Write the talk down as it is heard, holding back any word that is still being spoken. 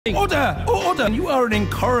Order! Order! You are an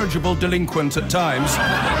incorrigible delinquent at times.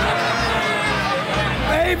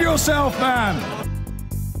 Behave yourself, man!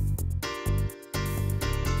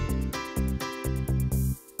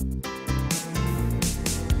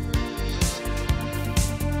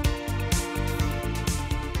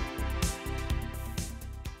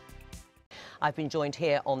 I've been joined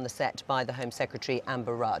here on the set by the Home Secretary,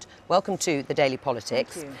 Amber Rudd. Welcome to the Daily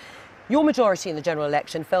Politics. Thank you. Your majority in the general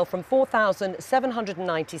election fell from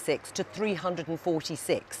 4,796 to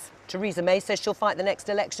 346. Theresa May says she'll fight the next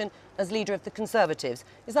election as leader of the Conservatives.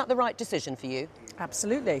 Is that the right decision for you?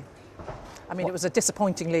 Absolutely. I mean, it was a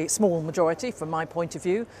disappointingly small majority from my point of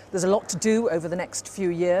view. There's a lot to do over the next few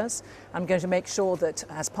years. I'm going to make sure that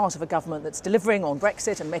as part of a government that's delivering on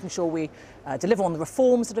Brexit and making sure we deliver on the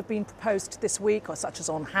reforms that have been proposed this week, or such as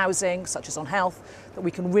on housing, such as on health, that we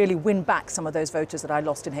can really win back some of those voters that I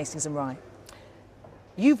lost in Hastings and Rye.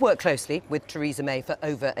 You've worked closely with Theresa May for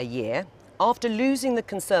over a year. After losing the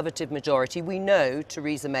Conservative majority, we know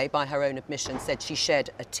Theresa May, by her own admission, said she shed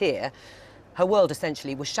a tear. Her world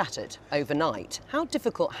essentially was shattered overnight. How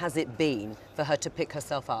difficult has it been for her to pick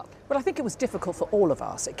herself up? Well, I think it was difficult for all of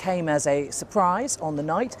us. It came as a surprise on the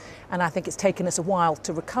night, and I think it's taken us a while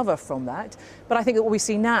to recover from that. But I think that what we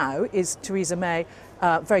see now is Theresa May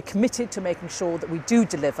very committed to making sure that we do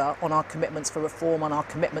deliver on our commitments for reform, on our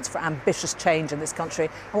commitments for ambitious change in this country.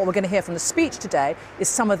 And what we're going to hear from the speech today is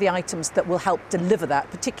some of the items that will help deliver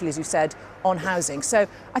that, particularly, as you said, on housing. So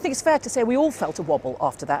I think it's fair to say we all felt a wobble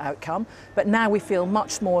after that outcome, but now we feel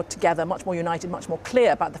much more together, much more united, much more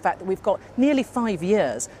clear about the fact that we've got nearly 5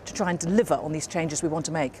 years to try and deliver on these changes we want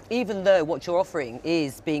to make. Even though what you're offering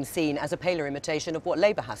is being seen as a paler imitation of what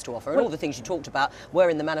Labour has to offer, and all the things you talked about were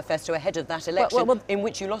in the manifesto ahead of that election in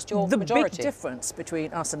which you lost your majority. The big difference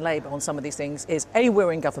between us and Labour on some of these things is, A,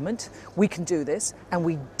 we're in government, we can do this, and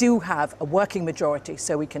we do have a working majority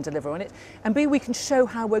so we can deliver on it, and B, we can show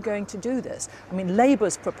how we're going to do this. I mean,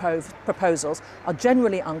 Labour's proposals are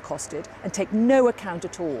generally uncosted and take no account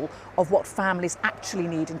at all of what families actually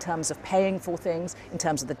need in terms of paying for things, in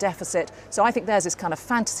terms of the deficit. So I think theirs is kind of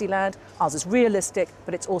fantasy land, ours is realistic,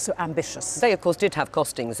 but it's also ambitious. They, of course, did have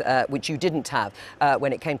costings, which you didn't have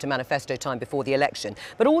when it came to manifesto time before the election.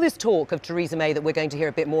 But all this talk of Theresa May that we're going to hear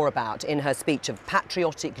a bit more about in her speech of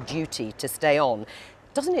patriotic duty to stay on,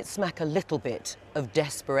 doesn't it smack a little bit of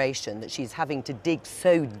desperation that she's having to dig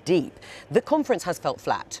so deep? The conference has felt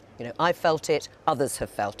flat. You know, I've felt it, others have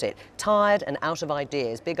felt it. Tired and out of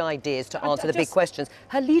ideas, big ideas to answer the big questions.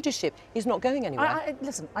 Her leadership is not going anywhere.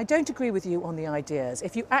 Listen, I don't agree with you on the ideas.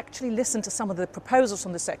 If you actually listen to some of the proposals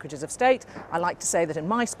from the Secretaries of State, I like to say that in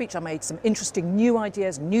my speech I made some interesting new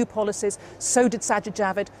ideas, new policies. So did Sajid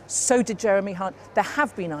Javid, so did Jeremy Hunt. There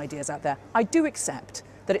have been ideas out there. I do accept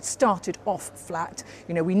that it started off flat.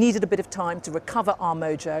 You know, we needed a bit of time to recover our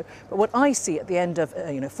mojo. But what I see at the end of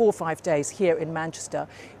 4 or 5 days here in Manchester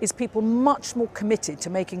is people much more committed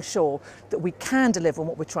to making sure that we can deliver on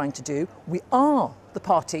what we're trying to do. We are the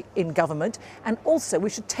party in government, and also we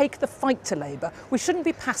should take the fight to Labour. We shouldn't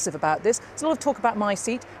be passive about this. There's a lot of talk about my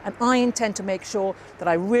seat, and I intend to make sure that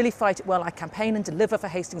I really fight it well. I campaign and deliver for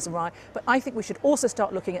Hastings and Rye, but I think we should also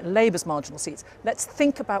start looking at Labour's marginal seats. Let's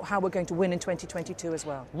think about how we're going to win in 2022 as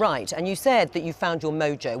well. Right, and you said that you found your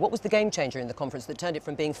mojo. What was the game changer in the conference that turned it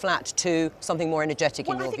from being flat to something more energetic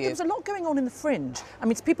in your view? I think there was a lot going on in the Fringe. I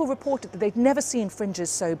mean, people reported that they'd never seen Fringes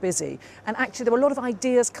so busy, and actually there were a lot of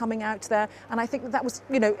ideas coming out there, and I think that was,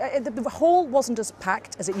 you know, the hall wasn't as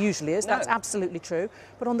packed as it usually is. No. That's absolutely true.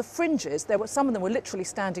 But on the fringes, some of them were literally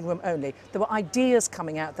standing room only. There were ideas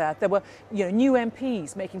coming out there. There were, you know, new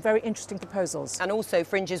MPs making very interesting proposals. And also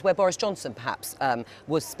fringes where Boris Johnson perhaps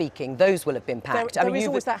was speaking. Those will have been packed. There is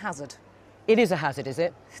always that hazard. It is a hazard, is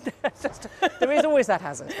it? There is always that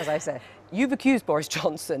hazard, as I say. You've accused Boris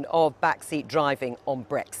Johnson of backseat driving on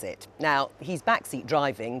Brexit. Now, he's backseat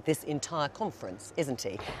driving this entire conference, isn't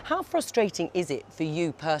he? How frustrating is it for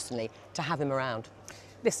you personally to have him around?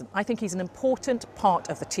 Listen, I think he's an important part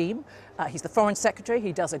of the team. He's the Foreign Secretary,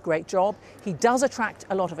 he does a great job. He does attract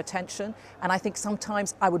a lot of attention, and I think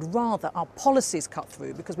sometimes I would rather our policies cut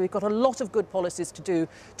through, because we've got a lot of good policies to do,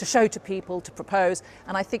 to show to people, to propose,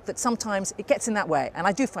 and I think that sometimes it gets in that way, and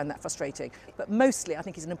I do find that frustrating. But mostly I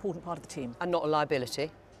think he's an important part of the team. And not a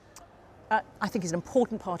liability? I think he's an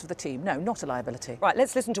important part of the team. No, not a liability. Right,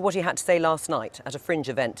 let's listen to what he had to say last night at a Fringe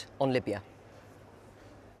event on Libya.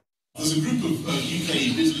 There's a group of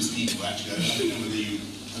UK business people, actually, I don't know whether you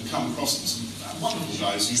have come across them, some wonderful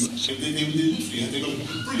guys who they've got a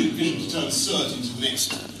brilliant vision to turn CERT into the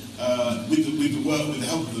next, with the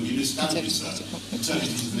help of the municipality CERT, turn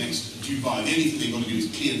it into the next Dubai. The only thing they've got to do is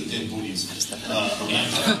clear the dead bodies.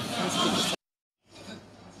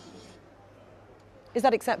 Is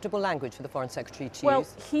that acceptable language for the Foreign Secretary to Well,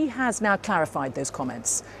 use? he has now clarified those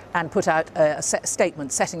comments and put out a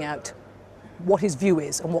statement setting out what his view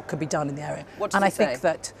is and what could be done in the area. What does and he I think say?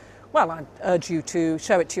 that, well, I urge you to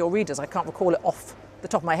show it to your readers. I can't recall it off the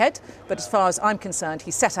top of my head, but as far as I'm concerned,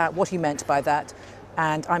 he set out what he meant by that,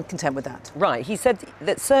 and I'm content with that. Right, he said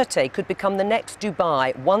that Sirte could become the next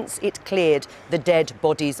Dubai once it cleared the dead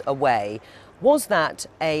bodies away. Was that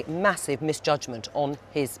a massive misjudgment on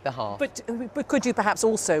his behalf? But could you perhaps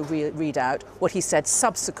also read out what he said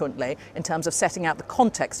subsequently in terms of setting out the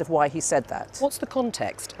context of why he said that? What's the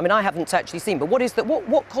context? I mean, I haven't actually seen, but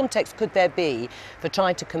what context could there be for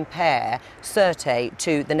trying to compare Sirte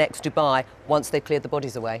to the next Dubai once they cleared the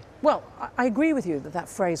bodies away? Well, I agree with you that that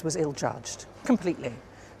phrase was ill-judged, completely.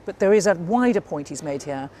 But there is a wider point he's made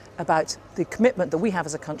here about the commitment that we have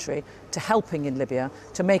as a country to helping in Libya,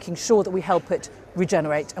 to making sure that we help it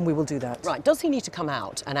regenerate, and we will do that. Right, does he need to come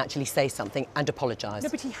out and actually say something and apologise? No,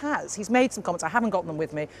 but he has. He's made some comments. I haven't got them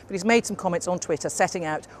with me, but he's made some comments on Twitter setting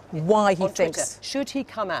out why he thinks... Twitter, should he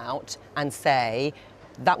come out and say,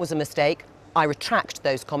 that was a mistake, I retract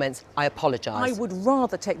those comments, I apologise? I would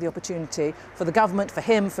rather take the opportunity for the government, for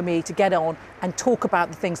him, for me to get on and talk about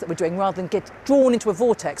the things that we're doing rather than get drawn into a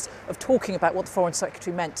vortex of talking about what the Foreign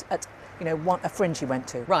Secretary meant at a fringe he went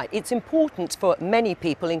to. Right, it's important for many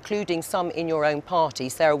people, including some in your own party.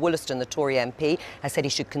 Sarah Wollaston, the Tory MP, has said he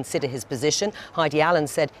should consider his position. Heidi Allen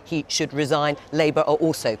said he should resign. Labour are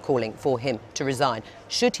also calling for him to resign.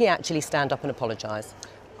 Should he actually stand up and apologise?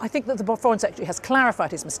 I think that the Foreign Secretary has clarified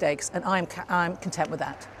his mistakes, and I'm content with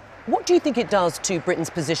that. What do you think it does to Britain's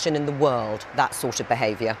position in the world, that sort of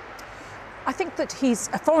behaviour? I think that he's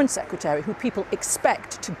a Foreign Secretary who people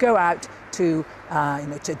expect to go out to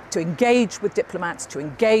engage with diplomats, to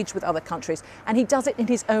engage with other countries, and he does it in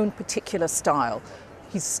his own particular style.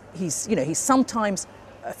 He's sometimes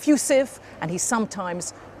effusive, and he's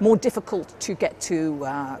sometimes more difficult to get to,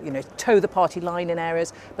 toe the party line in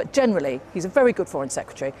areas. But generally, he's a very good Foreign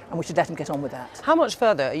Secretary, and we should let him get on with that. How much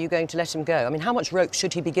further are you going to let him go? I mean, how much rope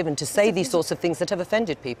should he be given to say these sorts of things that have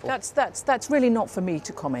offended people? That's really not for me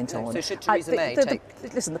to comment on. So should Theresa May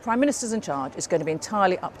listen, the Prime Minister's in charge. It's going to be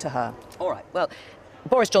entirely up to her. All right, well,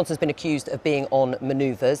 Boris Johnson's been accused of being on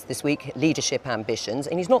manoeuvres this week, leadership ambitions,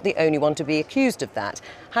 and he's not the only one to be accused of that.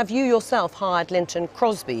 Have you yourself hired Linton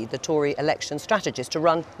Crosby, the Tory election strategist, to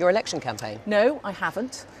run your election campaign? No, I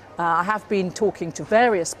haven't. I have been talking to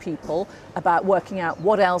various people about working out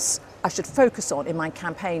what else I should focus on in my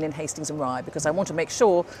campaign in Hastings and Rye, because I want to make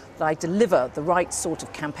sure that I deliver the right sort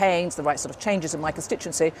of campaigns, the right sort of changes in my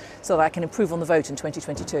constituency, so that I can improve on the vote in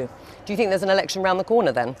 2022. Do you think there's an election round the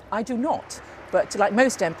corner then? I do not. But like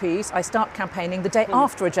most MPs, I start campaigning the day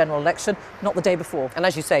after a general election, not the day before. And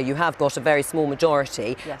as you say, you have got a very small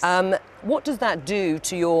majority. Yes. What does that do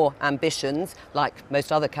to your ambitions, like most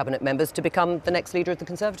other cabinet members, to become the next leader of the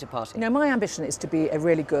Conservative Party? My ambition is to be a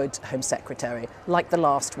really good Home Secretary, like the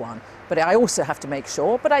last one. But I also have to make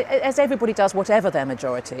sure, as everybody does, whatever their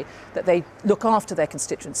majority, that they look after their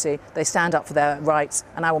constituency, they stand up for their rights,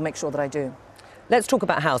 and I will make sure that I do. Let's talk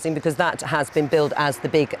about housing, because that has been billed as the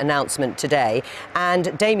big announcement today.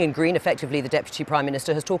 And Damien Green, effectively the Deputy Prime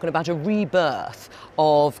Minister, has talked about a rebirth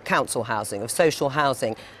of council housing, of social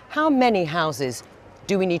housing. How many houses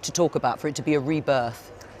do we need to talk about for it to be a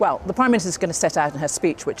rebirth? Well, the Prime Minister is going to set out in her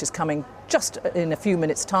speech, which is coming just in a few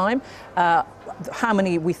minutes' time, how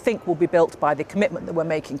many we think will be built by the commitment that we're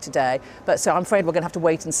making today. But so I'm afraid we're going to have to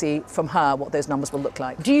wait and see from her what those numbers will look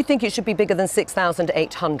like. Do you think it should be bigger than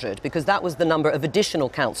 6,800? Because that was the number of additional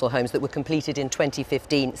council homes that were completed in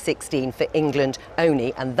 2015-16 for England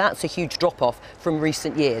only, and that's a huge drop-off from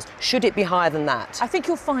recent years. Should it be higher than that? I think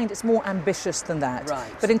you'll find it's more ambitious than that.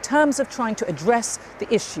 Right. But in terms of trying to address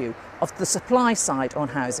the issue of the supply side on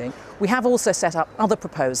housing, we have also set up other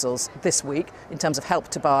proposals this week in terms of Help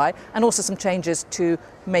to Buy, and also some changes to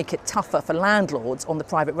make it tougher for landlords on the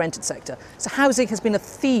private rented sector. So housing has been a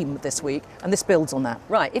theme this week, and this builds on that.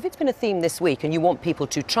 Right, if it's been a theme this week and you want people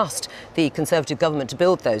to trust the Conservative government to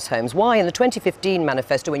build those homes, why in the 2015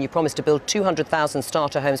 manifesto, when you promised to build 200,000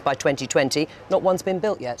 starter homes by 2020, not one's been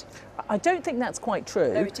built yet? I don't think that's quite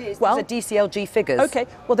true. No, it is. Well, these are DCLG figures. OK,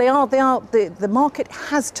 well, the market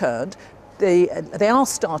has turned. They are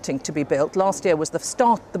starting to be built. Last year was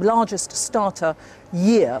the largest starter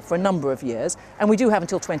year for a number of years, and we do have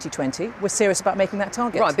until 2020. We're serious about making that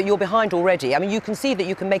target. Right, but you're behind already. I mean, you can see that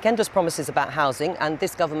you can make endless promises about housing, and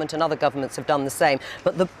this government and other governments have done the same,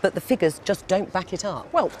 but the figures just don't back it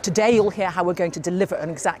up. Well, today you'll hear how we're going to deliver on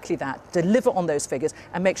exactly that, deliver on those figures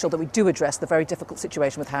and make sure that we do address the very difficult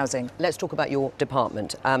situation with housing. Let's talk about your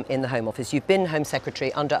department in the Home Office. You've been Home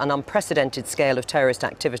Secretary under an unprecedented scale of terrorist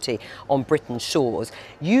activity on Britain's shores.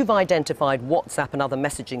 You've identified WhatsApp and other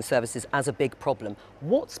messaging services as a big problem.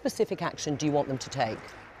 What specific action do you want them to take?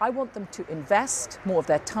 I want them to invest more of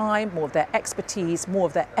their time, more of their expertise, more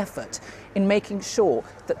of their effort in making sure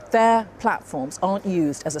that their platforms aren't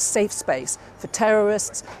used as a safe space for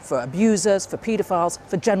terrorists, for abusers, for paedophiles,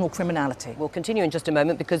 for general criminality. We'll continue in just a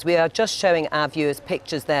moment because we are just showing our viewers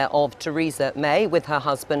pictures there of Theresa May with her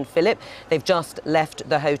husband Philip. They've just left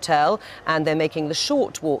the hotel and they're making the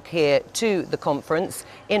short walk here to the conference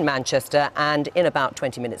in Manchester, and in about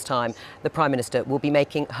 20 minutes' time the Prime Minister will be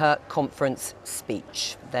making her conference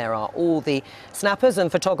speech. There are all the snappers and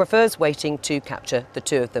photographers waiting to capture the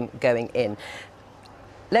two of them going in.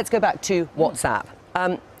 Let's go back to WhatsApp.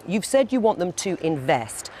 You've said you want them to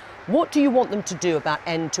invest. What do you want them to do about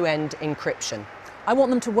end-to-end encryption? I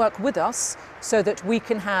want them to work with us so that we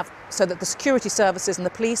can have, so that the security services and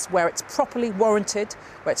the police, where it's properly warranted,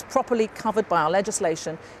 where it's properly covered by our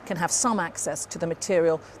legislation, can have some access to the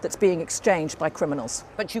material that's being exchanged by criminals.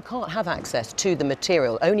 But you can't have access to the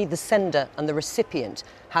material. Only the sender and the recipient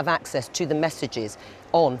have access to the messages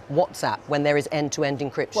on WhatsApp when there is end-to-end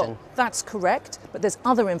encryption. Well, that's correct, but there's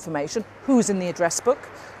other information. Who's in the address book?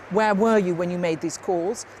 Where were you when you made these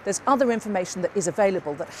calls? There's other information that is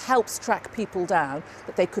available that helps track people down,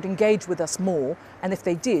 that they could engage with us more, and if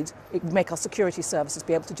they did, it would make our security services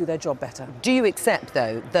be able to do their job better. Do you accept,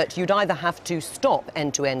 though, that you'd either have to stop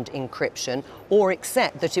end-to-end encryption or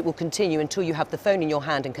accept that it will continue until you have the phone in your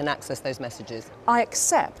hand and can access those messages? I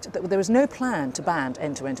accept that there is no plan to ban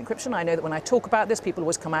end-to-end encryption. I know that when I talk about this, people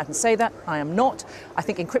always come out and say that. I am not. I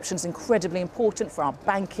think encryption is incredibly important for our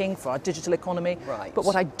banking, for our digital economy. Right. But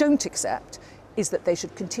what I don't accept is that they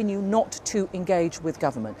should continue not to engage with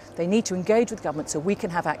government. They need to engage with government so we can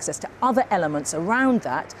have access to other elements around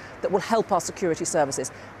that that will help our security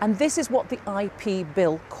services. And this is what the IP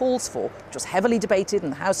bill calls for, which was heavily debated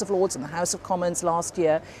in the House of Lords and the House of Commons last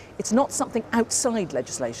year. It's not something outside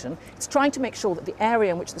legislation. It's trying to make sure that the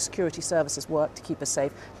area in which the security services work to keep us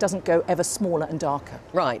safe doesn't go ever smaller and darker.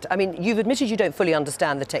 Right. I mean, you've admitted you don't fully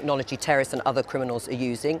understand the technology terrorists and other criminals are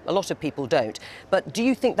using. A lot of people don't. But do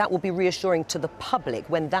you think that will be reassuring to the public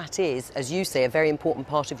when that is, as you say, a very important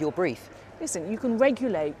part of your brief? Listen, you can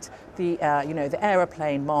regulate the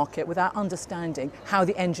aeroplane market without understanding how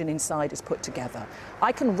the engine inside is put together.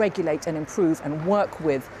 I can regulate and improve and work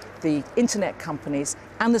with the internet companies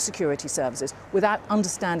and the security services without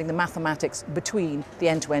understanding the mathematics between the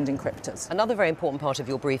end-to-end encryptors. Another very important part of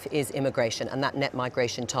your brief is immigration and that net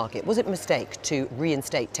migration target. Was it a mistake to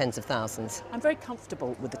reinstate tens of thousands? I'm very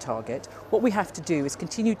comfortable with the target. What we have to do is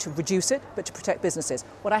continue to reduce it, but to protect businesses.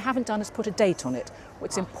 What I haven't done is put a date on it.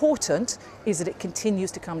 What's important is that it continues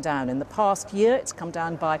to come down. In the past year, it's come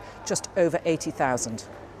down by just over 80,000.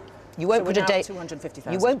 You won't put a date.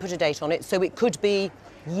 250,000. You won't put a date on it, so it could be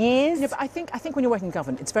years. Yeah, but I think when you're working in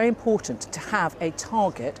government, it's very important to have a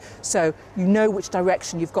target so you know which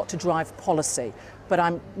direction you've got to drive policy. But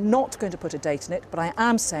I'm not going to put a date on it, but I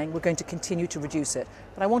am saying we're going to continue to reduce it.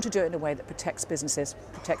 But I want to do it in a way that protects businesses,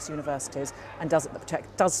 protects universities, and does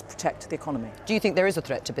protect the economy. Do you think there is a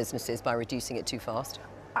threat to businesses by reducing it too fast?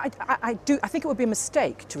 I do. I think it would be a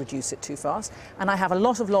mistake to reduce it too fast. And I have a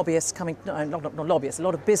lot of lobbyists coming, not lobbyists, a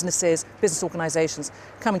lot of businesses, business organisations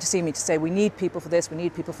coming to see me to say we need people for this, we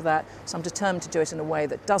need people for that. So I'm determined to do it in a way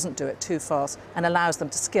that doesn't do it too fast and allows them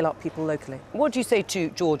to skill up people locally. What do you say to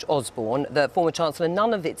George Osborne, the former Chancellor?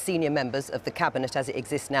 None of its senior members of the Cabinet as it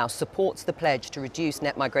exists now supports the pledge to reduce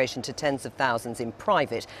net migration to tens of thousands in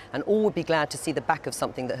private, and all would be glad to see the back of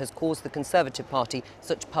something that has caused the Conservative Party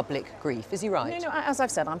such public grief. Is he right? No, as I've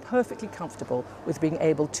said, I'm perfectly comfortable with being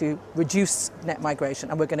able to reduce net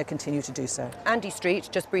migration, and we're going to continue to do so. Andy Street,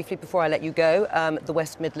 just briefly before I let you go, the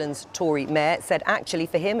West Midlands Tory Mayor, said actually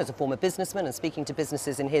for him, as a former businessman and speaking to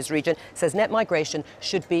businesses in his region, says net migration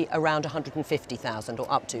should be around 150,000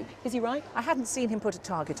 or up to. Is he right? I hadn't seen him put a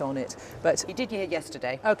target on it, but... He did here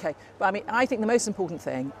yesterday. OK, but I mean, I think the most important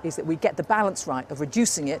thing is that we get the balance right of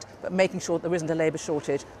reducing it, but making sure that there isn't a labour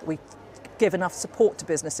shortage, that we give enough support to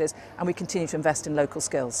businesses and we continue to invest in local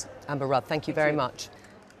skills. Amber Rudd, thank you very much.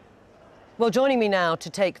 Well, joining me now to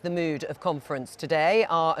take the mood of conference today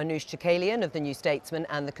are Anoosh Chakalian of The New Statesman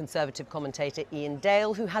and the Conservative commentator Ian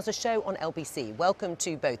Dale, who has a show on LBC. Welcome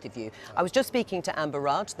to both of you. I was just speaking to Amber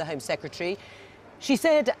Rudd, the Home Secretary. She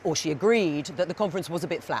said, or she agreed, that the conference was a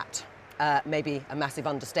bit flat. Maybe a massive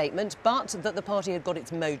understatement, but that the party had got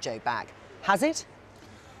its mojo back. Has it?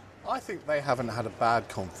 I think they haven't had a bad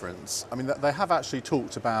conference. I mean, they have actually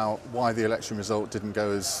talked about why the election result didn't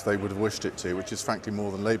go as they would have wished it to, which is frankly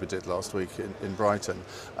more than Labour did last week in Brighton.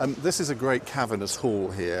 This is a great cavernous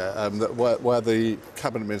hall here where the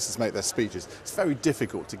cabinet ministers make their speeches. It's very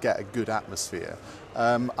difficult to get a good atmosphere.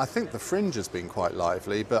 I think the fringe has been quite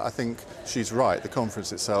lively, but I think she's right. The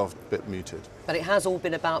conference itself, a bit muted. But it has all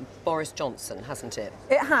been about Boris Johnson, hasn't it?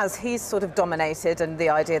 It has. He's sort of dominated, and the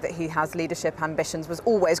idea that he has leadership ambitions was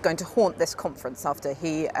always going to haunt this conference after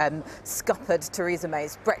he scuppered Theresa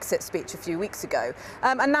May's Brexit speech a few weeks ago.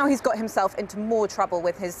 And now he's got himself into more trouble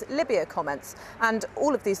with his Libya comments. And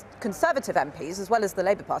all of these Conservative MPs, as well as the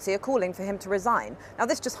Labour Party, are calling for him to resign. Now,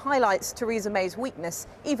 this just highlights Theresa May's weakness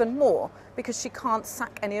even more, because she can't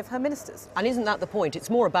sack any of her ministers. And isn't that the point? It's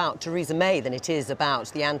more about Theresa May than it is about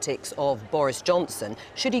the antics of Boris Johnson.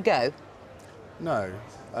 Should he go? No.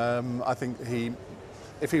 I think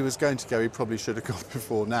if he was going to go, he probably should have gone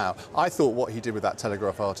before now. I thought what he did with that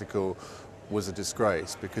Telegraph article was a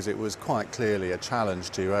disgrace, because it was quite clearly a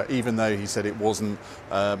challenge to her, even though he said it wasn't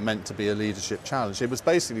meant to be a leadership challenge. It was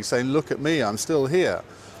basically saying, look at me, I'm still here.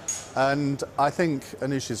 And I think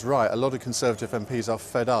Anish is right. A lot of Conservative MPs are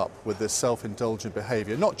fed up with this self-indulgent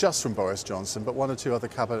behaviour, not just from Boris Johnson, but one or two other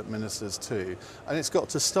cabinet ministers too. And it's got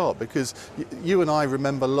to stop, because you and I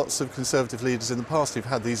remember lots of Conservative leaders in the past who've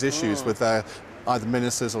had these issues with their either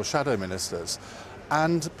ministers or shadow ministers.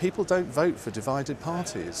 And people don't vote for divided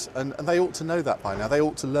parties. And they ought to know that by now. They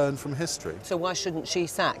ought to learn from history. So why shouldn't she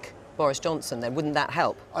sack Boris Johnson then? Wouldn't that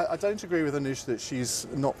help? I don't agree with Anish that she's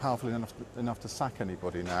not powerful enough to sack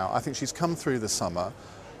anybody now. I think she's come through the summer.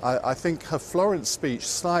 I think her Florence speech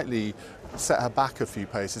slightly set her back a few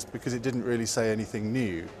paces, because it didn't really say anything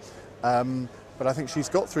new. But I think she's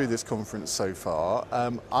got through this conference so far.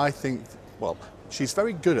 I think, well, she's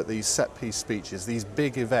very good at these set-piece speeches, these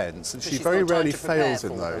big events, and she very rarely fails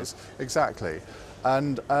in those. Exactly.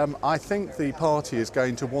 And I think the party is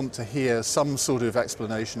going to want to hear some sort of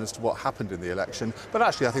explanation as to what happened in the election, but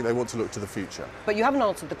actually I think they want to look to the future. But you haven't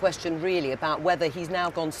answered the question really about whether he's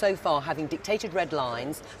now gone so far, having dictated red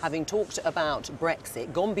lines, having talked about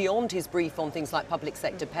Brexit, gone beyond his brief on things like public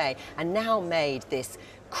sector pay, and now made this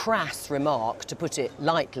crass remark, to put it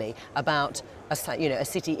lightly, about a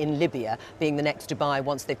city in Libya being the next Dubai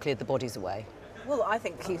once they've cleared the bodies away. Well, I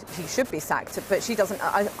think he should be sacked, but she doesn't.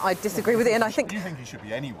 I disagree with it, and I think... You think he should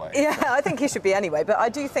be anyway? Yeah, I think he should be anyway, but I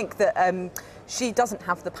do think that she doesn't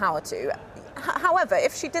have the power to. However,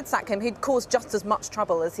 if she did sack him, he'd cause just as much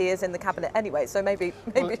trouble as he is in the cabinet anyway, so maybe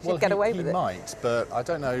she'd get away with it. He might, but I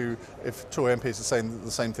don't know if Tory MPs are saying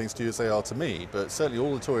the same things to you as they are to me, but certainly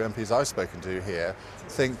all the Tory MPs I've spoken to here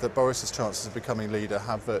think that Boris's chances of becoming leader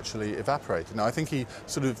have virtually evaporated. Now, I think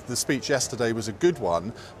the speech yesterday was a good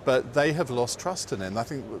one, but they have lost trust in him. I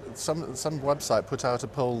think some website put out a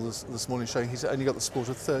poll this morning showing he's only got the support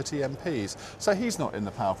of 30 MPs, so he's not in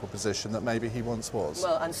the powerful position that maybe he once was.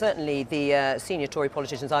 Well, and certainly the senior Tory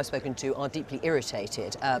politicians I've spoken to are deeply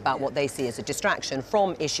irritated about what they see as a distraction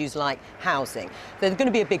from issues like housing. There's going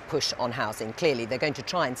to be a big push on housing, clearly. They're going to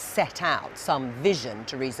try and set out some vision.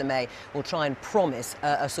 Theresa May will try and promise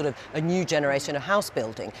a sort of a new generation of house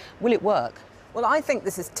building. Will it work? Well, I think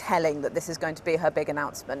this is telling that this is going to be her big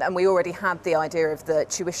announcement, and we already had the idea of the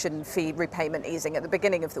tuition fee repayment easing at the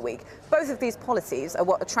beginning of the week. Both of these policies are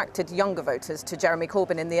what attracted younger voters to Jeremy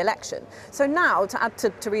Corbyn in the election. So now, to add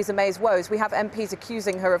to Theresa May's woes, we have MPs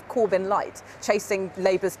accusing her of Corbyn light, chasing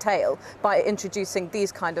Labour's tail by introducing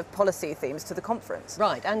these kind of policy themes to the conference.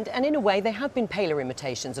 Right, and in a way they have been paler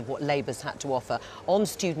imitations of what Labour's had to offer on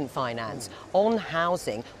student finance, on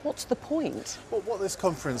housing. What's the point? Well, what this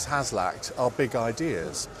conference has lacked are big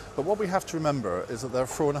ideas, but what we have to remember is that there are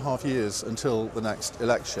 4.5 years until the next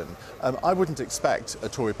election. I wouldn't expect a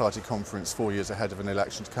Tory party conference 4 years ahead of an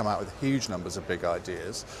election to come out with huge numbers of big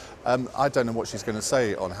ideas. I don't know what she's going to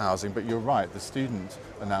say on housing, but you're right, the student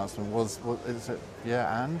announcement was is it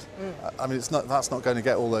yeah and? I mean, that's not going to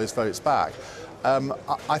get all those votes back.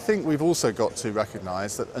 I think we've also got to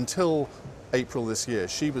recognise that until April this year,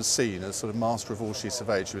 she was seen as sort of master of all she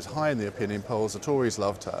surveyed. She was high in the opinion polls, the Tories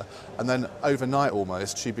loved her, and then overnight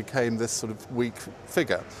almost she became this sort of weak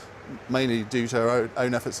figure, mainly due to her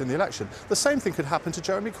own efforts in the election. The same thing could happen to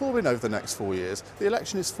Jeremy Corbyn over the next 4 years. The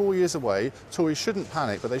election is 4 years away. Tories shouldn't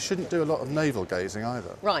panic, but they shouldn't do a lot of navel gazing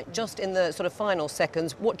either. Right, just in the sort of final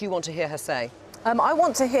seconds, what do you want to hear her say? I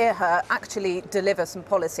want to hear her actually deliver some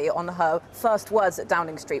policy on her first words at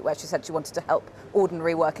Downing Street, where she said she wanted to help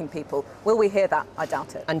ordinary working people. Will we hear that? I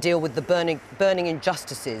doubt it. And deal with the burning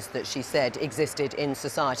injustices that she said existed in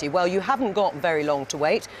society. Well, you haven't got very long to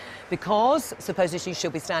wait, because supposedly she'll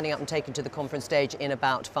be standing up and taken to the conference stage in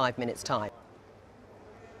about 5 minutes' time.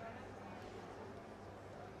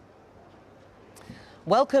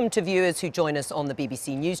 Welcome to viewers who join us on the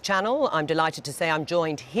BBC News Channel. I'm delighted to say I'm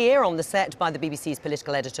joined here on the set by the BBC's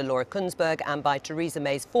political editor Laura Kunsberg and by Theresa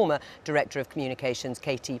May's former Director of Communications,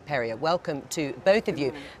 Katie Perrier. Welcome to both of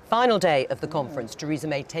you. Final day of the conference, Theresa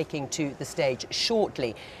May taking to the stage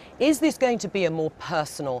shortly. Is this going to be a more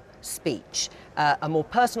personal speech? A more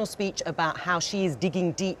personal speech about how she is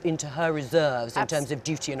digging deep into her reserves in terms of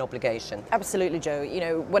duty and obligation? Absolutely, Joe. You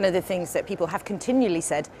know, one of the things that people have continually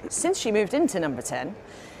said since she moved into number 10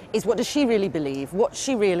 is, what does she really believe? What's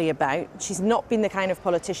she really about? She's not been the kind of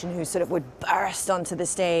politician who sort of would burst onto the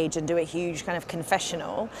stage and do a huge kind of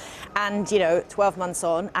confessional. And, you know, 12 months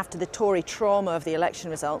on, after the Tory trauma of the election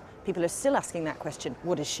result, people are still asking that question,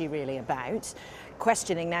 what is she really about?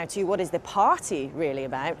 Questioning now too, what is the party really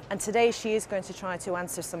about? And today she is going to try to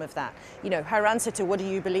answer some of that. You know, her answer to what do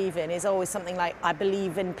you believe in is always something like, I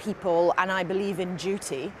believe in people and I believe in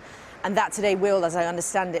duty. And that today will, as I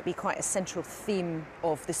understand it, be quite a central theme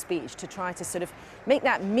of the speech, to try to sort of make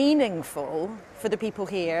that meaningful for the people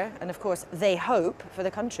here and, of course, they hope, for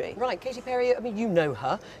the country. Right, Katie Perrier, I mean, you know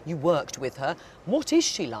her, you worked with her. What is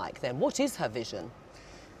she like then? What is her vision?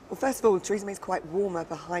 Well, first of all, Theresa May's quite warmer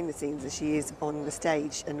behind the scenes as she is on the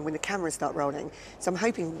stage and when the cameras start rolling. So I'm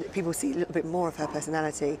hoping that people see a little bit more of her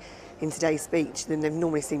personality in today's speech than they've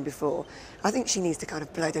normally seen before. I think she needs to kind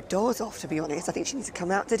of blow the doors off, to be honest. I think she needs to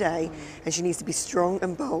come out today and she needs to be strong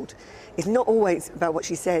and bold. It's not always about what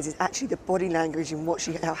she says, it's actually the body language and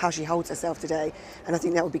how she holds herself today, and I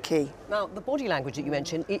think that would be key. Now, the body language that you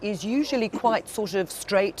mentioned is usually quite sort of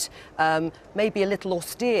straight, maybe a little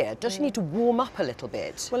austere. Does she need to warm up a little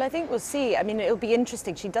bit? Well, I think we'll see. I mean, it'll be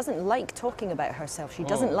interesting. She doesn't like talking about herself. She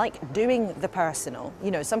doesn't like doing the personal. You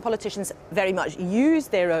know, some politicians very much use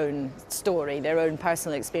their own story, their own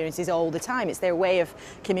personal experiences all the time. It's their way of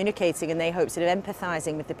communicating and they hope sort of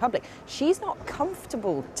empathising with the public. She's not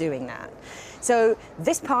comfortable doing that. So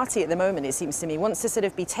this party at the moment, it seems to me, wants to sort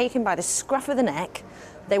of be taken by the scruff of the neck.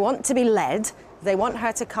 They want to be led. They want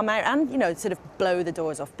her to come out and, you know, sort of blow the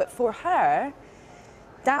doors off. But for her,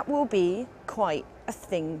 that will be quite a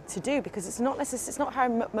thing to do, because it's not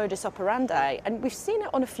her modus operandi. And we've seen it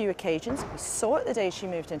on a few occasions. We saw it the day she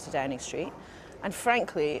moved into Downing Street. And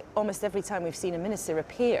frankly, almost every time we've seen a minister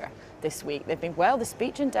appear this week, they've been, well, the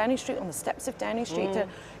speech in Downing Street, on the steps of Downing Street,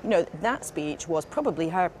 you know, that speech was probably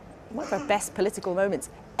one of her best political moments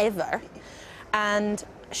ever. And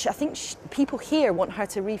I think people here want her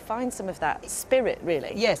to refine some of that spirit,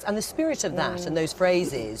 really. Yes, and the spirit of that and those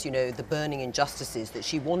phrases, you know, the burning injustices that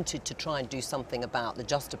she wanted to try and do something about, the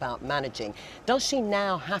just about managing. Does she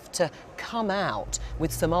now have to come out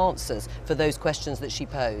with some answers for those questions that she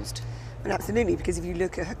posed? Well, absolutely, because if you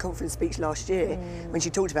look at her conference speech last year, when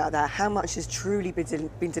she talked about that, how much has truly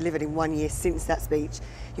been delivered in 1 year since that speech?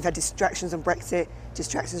 You've had distractions on Brexit,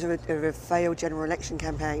 distractions of a failed general election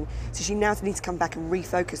campaign, so she now needs to come back and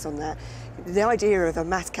refocus on that. The idea of a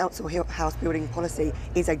mass council house building policy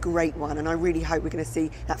is a great one, and I really hope we're going to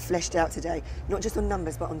see that fleshed out today, not just on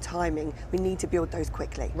numbers but on timing. We need to build those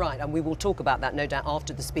quickly. Right, and we will talk about that no doubt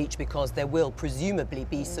after the speech, because there will presumably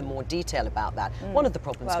be some more detail about that. One of the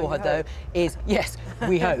problems for her though is, yes,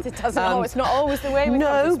 we hope. It's not always the way we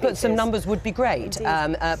No, but some numbers would be great,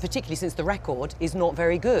 particularly since the record is not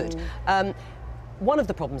very good. One of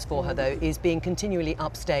the problems for her, though, is being continually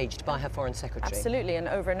upstaged by her Foreign Secretary. Absolutely, and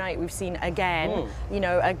overnight we've seen again, you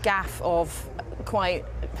know, a gaffe of quite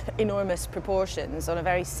enormous proportions on a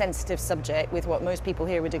very sensitive subject with what most people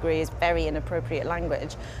here would agree is very inappropriate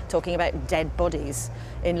language, talking about dead bodies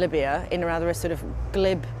in Libya in rather a sort of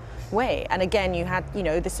glib way. And again, you had, you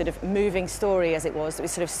know, this sort of moving story as it was, that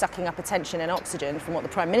was sort of sucking up attention and oxygen from what the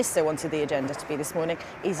Prime Minister wanted the agenda to be this morning,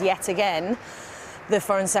 is yet again the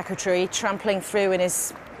Foreign Secretary trampling through in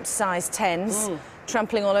his size 10s,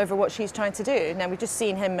 trampling all over what she's trying to do. Now, we've just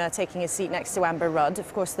seen him taking his seat next to Amber Rudd.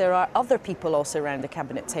 Of course, there are other people also around the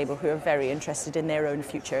cabinet table who are very interested in their own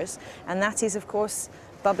futures, and that is, of course,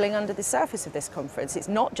 bubbling under the surface of this conference. It's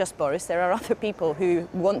not just Boris. There are other people who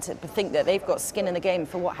want to think that they've got skin in the game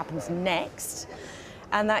for what happens next.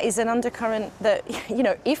 And that is an undercurrent that, you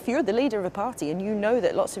know, if you're the leader of a party and you know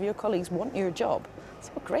that lots of your colleagues want your job, It's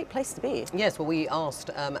a great place to be. Yes, well, we asked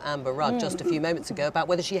Amber Rudd just a few moments ago about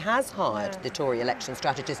whether she has hired the Tory election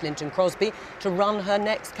strategist Linton Crosby to run her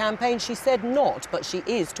next campaign. She said not, but she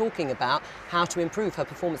is talking about how to improve her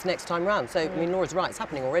performance next time round. So, I mean, Laura's right, it's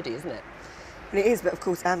happening already, isn't it? Well, it is, but of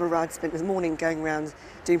course Amber Rudd spent the morning going around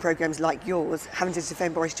doing programmes like yours, having to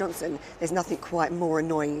defend Boris Johnson. There's nothing quite more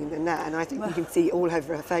annoying than that, and I think you can see it all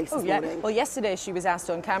over her face this morning. Well, yesterday she was asked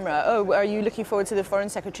on camera, oh, are you looking forward to the Foreign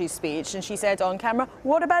Secretary's speech? And she said on camera,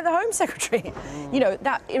 what about the Home Secretary? You know,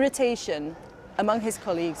 that irritation among his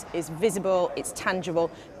colleagues is visible, it's tangible,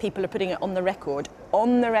 people are putting it on the record.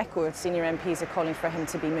 On the record, senior MPs are calling for him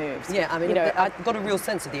to be moved. Yeah, I mean, I've got a real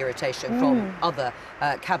sense of the irritation from other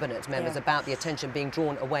cabinet members about the attention being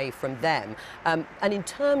drawn away from them. And in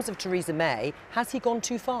terms of Theresa May, has he gone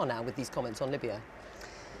too far now with these comments on Libya?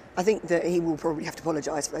 I think that he will probably have to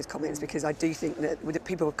apologise for those comments, because I do think that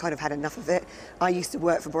people have kind of had enough of it. I used to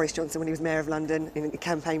work for Boris Johnson when he was Mayor of London in a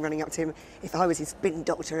campaign running up to him. If I was his spin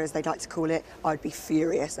doctor, as they'd like to call it, I'd be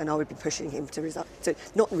furious and I would be pushing him to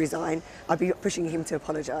not resign, I'd be pushing him to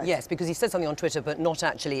apologise. Yes, because he said something on Twitter but not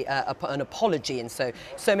actually an apology in so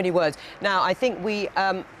many words. Now, I think we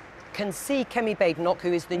can see Kemi Badenoch,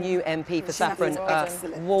 who is the new MP for Saffron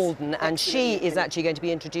Walden, and she is actually going to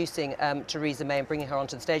be introducing Theresa May and bringing her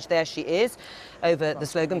onto the stage. There she is, over the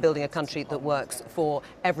slogan, building a country that works for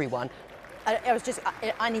everyone.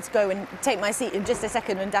 I need to go and take my seat in just a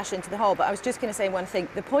second and dash into the hall, but I was just going to say one thing.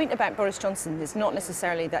 The point about Boris Johnson is not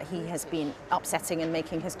necessarily that he has been upsetting and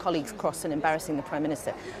making his colleagues cross and embarrassing the Prime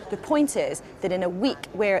Minister. The point is that in a week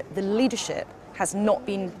where the leadership has not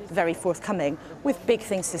been very forthcoming with big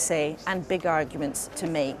things to say and big arguments to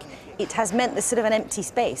make, it has meant there's sort of an empty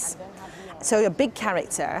space. So a big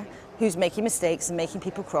character who's making mistakes and making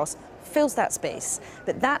people cross fills that space.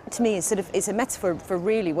 But that, to me, is a metaphor for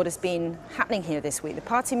really what has been happening here this week. The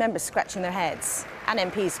party members scratching their heads and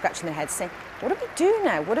MPs scratching their heads saying, what do we do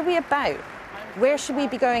now? What are we about? Where should we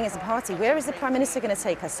be going as a party? Where is the Prime Minister going to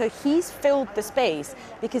take us? So he's filled the space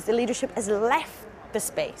because the leadership has left the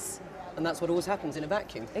space. And that's what always happens in a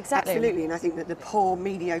vacuum. Exactly. Absolutely, and I think that the poor,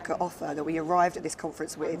 mediocre offer that we arrived at this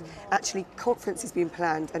conference with, actually, conference has been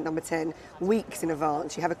planned at Number 10 weeks in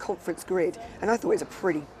advance. You have a conference grid, and I thought it was a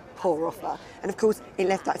pretty poor offer. And of course, it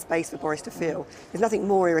left that space for Boris to fill. There's nothing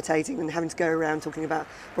more irritating than having to go around talking about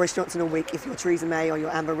Boris Johnson all week if you're Theresa May or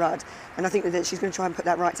you're Amber Rudd. And I think that she's going to try and put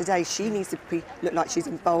that right today. She needs to look like she's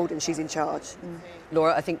bold and she's in charge.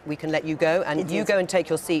 Laura, I think we can let you go, and you go and take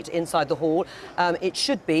your seat inside the hall. It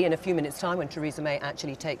should be in a few minutes' time when Theresa May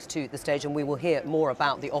actually takes to the stage, and we will hear more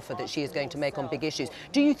about the offer that she is going to make on big issues.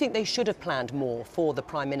 Do you think they should have planned more for the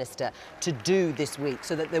Prime Minister to do this week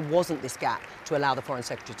so that there wasn't this gap to allow the Foreign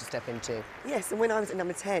Secretary to step into? Yes, and when I was at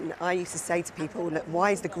Number 10, I used to say to people, look,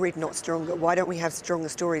 why is the grid not stronger? Why don't we have stronger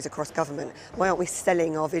stories across government? Why aren't we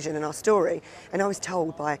selling our vision and our story? And I was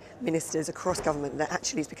told by ministers across government that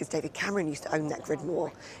actually it's because David Cameron used to own that grid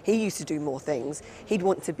more. He used to do more things. He'd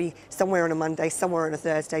want to be somewhere on a Monday, somewhere on a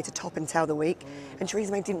Thursday to top and tail the week. And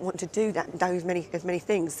Theresa May didn't want to do that, as many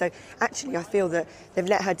things. So actually I feel that they've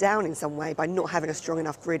let her down in some way by not having a strong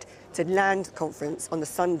enough grid to land the conference on the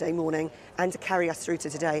Sunday morning and to carry us through to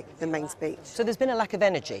today, the main speech. So there's been a lack of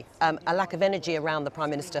energy around the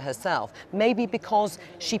Prime Minister herself, maybe because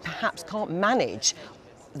she perhaps can't manage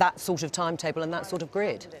that sort of timetable and that sort of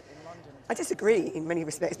grid. I disagree in many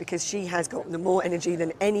respects, because she has got more energy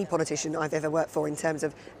than any politician I've ever worked for in terms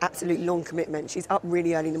of absolute long commitment. She's up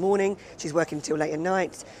really early in the morning, she's working till late at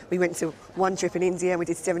night. We went to one trip in India and we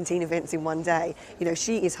did 17 events in one day. You know,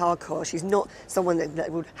 she is hardcore. She's not someone that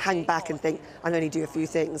would hang back and think, I'll only do a few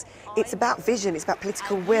things. It's about vision, it's about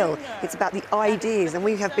political will, it's about the ideas, and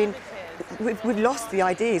we've lost the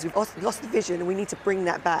ideas, we've lost the vision, and we need to bring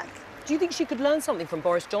that back. Do you think she could learn something from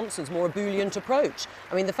Boris Johnson's more ebullient approach?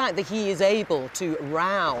 I mean, the fact that he is able to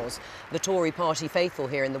rouse the Tory party faithful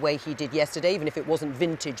here in the way he did yesterday, even if it wasn't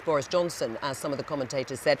vintage Boris Johnson, as some of the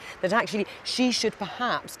commentators said, that actually she should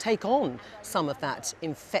perhaps take on some of that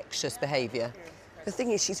infectious behaviour. The thing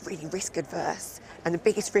is, she's really risk adverse, and the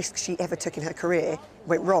biggest risk she ever took in her career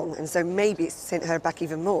went wrong, and so maybe it's sent her back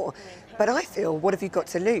even more. But I feel, what have you got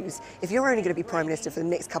to lose? If you're only going to be Prime Minister for the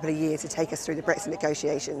next couple of years to take us through the Brexit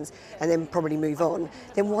negotiations and then probably move on,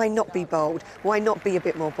 then why not be bold? Why not be a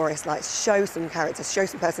bit more Boris-like? Show some character, show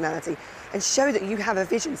some personality, and show that you have a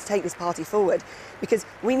vision to take this party forward. Because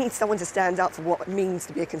we need someone to stand up for what it means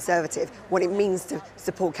to be a Conservative, what it means to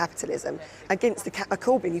support capitalism. Against a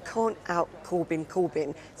Corbyn, you can't out-Corbyn.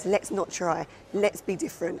 So let's not try. Let's be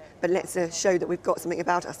different, but let's show that we've got something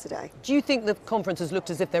about us today. Do you think the conference has looked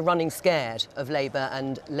as if they're running scared scared of Labour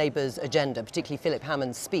and Labour's agenda, particularly Philip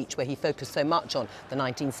Hammond's speech where he focused so much on the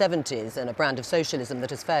 1970s and a brand of socialism that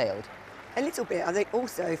has failed? A little bit. I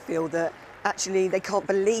also feel that actually they can't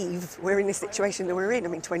believe we're in this situation that we're in. I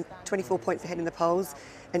mean, 24 points ahead in the polls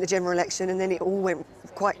in the general election, and then it all went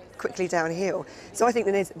quite quickly downhill. So I think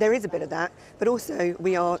that there is a bit of that, but also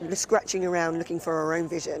we are scratching around looking for our own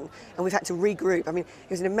vision, and we've had to regroup. I mean, it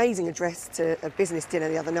was an amazing address to a business dinner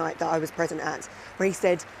the other night that I was present at, where he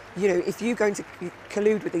said, you know, if you're going to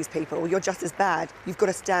collude with these people, you're just as bad. You've got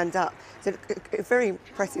to stand up. So a very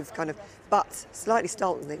impressive kind of, but slightly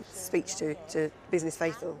startling speech to business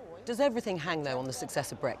faithful. Does everything hang, though, on the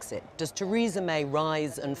success of Brexit? Does Theresa May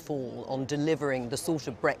rise and fall on delivering the sort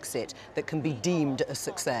of Brexit that can be deemed a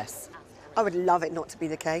success? I would love it not to be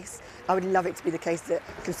the case. I would love it to be the case that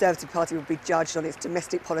the Conservative Party would be judged on its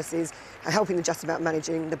domestic policies and helping the just about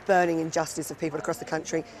managing the burning injustice of people across the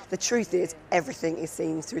country. The truth is, everything is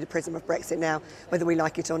seen through the prism of Brexit now, whether we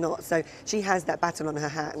like it or not. So she has that battle on her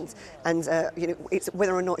hands, and you know, it's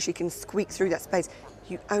whether or not she can squeak through that space.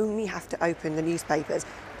 You only have to open the newspapers.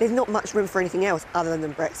 There's not much room for anything else other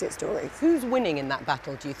than Brexit stories. Who's winning in that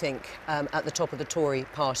battle, do you think, at the top of the Tory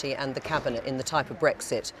party and the cabinet in the type of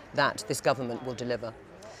Brexit that this government will deliver?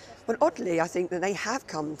 Well, oddly, I think that they have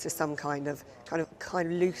come to some kind of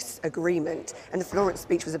loose agreement, and the Florence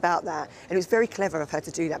speech was about that. And it was very clever of her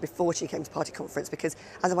to do that before she came to party conference, because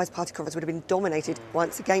otherwise party conference would have been dominated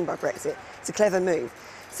once again by Brexit. It's a clever move.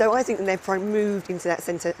 So I think that they've moved into that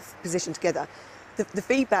centre position together. The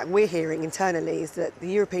feedback we're hearing internally is that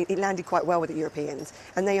it landed quite well with the Europeans,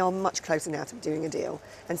 and they are much closer now to doing a deal.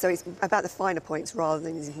 And so it's about the finer points rather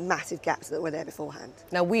than these massive gaps that were there beforehand.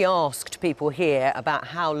 Now, we asked people here about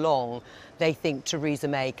how long they think Theresa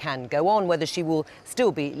May can go on, whether she will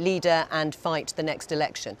still be leader and fight the next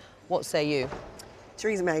election. What say you?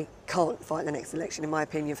 Theresa May can't fight the next election, in my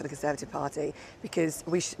opinion, for the Conservative Party, because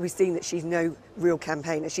we've seen that she's no real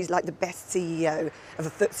campaigner. She's like the best CEO of a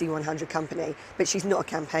FTSE 100 company, but she's not a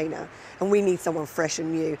campaigner. And we need someone fresh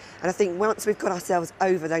and new. And I think once we've got ourselves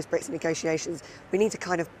over those Brexit negotiations, we need to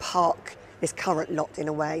kind of park this current lot in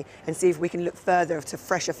a way and see if we can look further to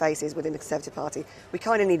fresher faces within the Conservative Party. We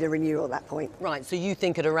kind of need a renewal at that point. Right, so you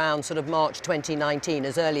think at around sort of March 2019,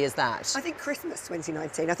 as early as that? I think Christmas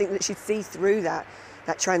 2019. I think that she'd see through that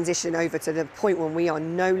transition over to the point when we are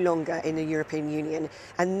no longer in the European Union,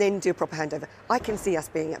 and then do a proper handover. I can see us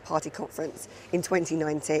being at party conference in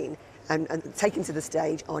 2019 and taking to the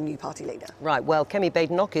stage our new party leader. Right, well, Kemi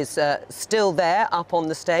Badenoch is still there up on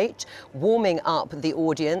the stage, warming up the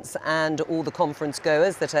audience and all the conference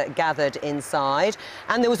goers that are gathered inside.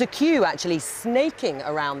 And there was a queue actually snaking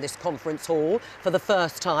around this conference hall for the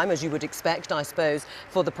first time, as you would expect, I suppose,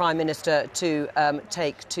 for the Prime Minister to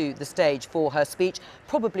take to the stage for her speech,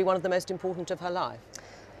 probably one of the most important of her life.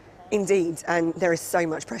 Indeed, and there is so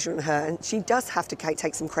much pressure on her, and she does have to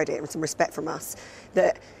take some credit and some respect from us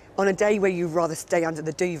that on a day where you'd rather stay under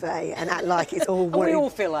the duvet and act like it's all we all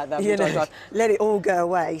feel like that. You know, let it all go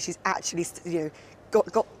away. She's actually, you know,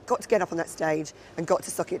 got to get up on that stage and got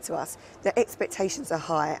to sock it to us. The expectations are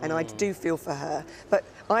high, and I do feel for her. But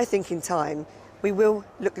I think in time we will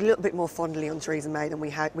look a little bit more fondly on Theresa May than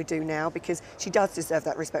we do now, because she does deserve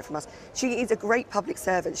that respect from us. She is a great public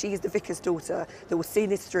servant. She is the vicar's daughter that will see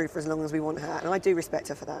this through for as long as we want her, and I do respect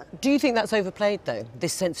her for that. Do you think that's overplayed, though,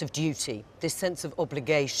 this sense of duty, this sense of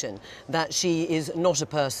obligation, that she is not a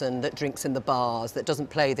person that drinks in the bars, that doesn't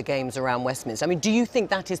play the games around Westminster? I mean, do you think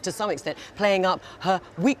that is to some extent playing up her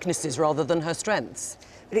weaknesses rather than her strengths?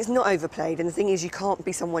 But it's not overplayed, and the thing is, you can't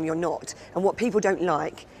be someone you're not. And what people don't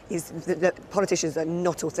like is that politicians are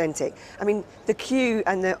not authentic. I mean, the queue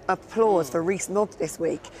and the applause for Rees-Mogg this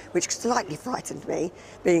week, which slightly frightened me,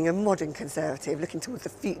 being a modern Conservative looking towards the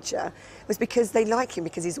future, was because they like him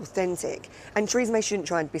because he's authentic. And Theresa May shouldn't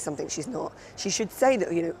try and be something she's not. She should say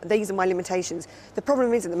that, you know, these are my limitations. The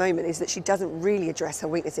problem is at the moment is that she doesn't really address her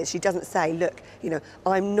weaknesses. She doesn't say, look, you know,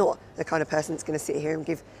 I'm not the kind of person that's going to sit here and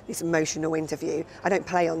give this emotional interview. I don't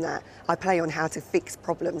play on that. I play on how to fix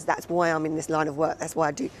problems. That's why I'm in this line of work. That's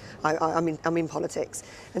why I'm in politics.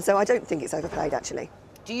 And so I don't think it's overplayed, actually.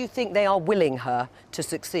 Do you think they are willing her to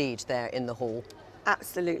succeed there in the hall?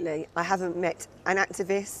 Absolutely. I haven't met an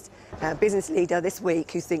activist, business leader this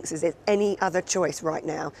week who thinks there's any other choice right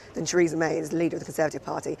now than Theresa May as leader of the Conservative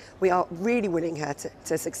Party. We are really willing her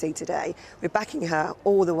to succeed today. We're backing her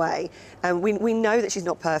all the way. And we know that she's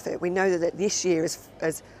not perfect. We know that this year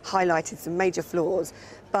has highlighted some major flaws,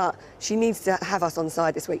 but she needs to have us on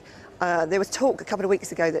side this week. There was talk a couple of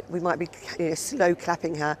weeks ago that we might be slow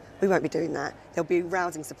clapping her. We won't be doing that. There'll be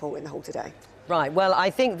rousing support in the hall today. Right, well, I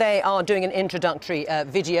think they are doing an introductory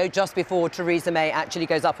video just before Theresa May actually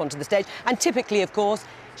goes up onto the stage. And typically, of course,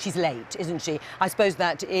 she's late, isn't she? I suppose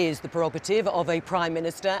that is the prerogative of a Prime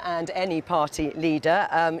Minister and any party leader.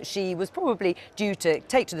 She was probably due to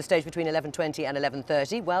take to the stage between 11:20 and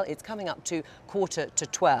 11:30. Well, it's coming up to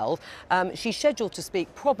 11:45. She's scheduled to speak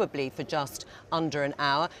probably for just under an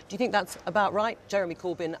hour. Do you think that's about right? Jeremy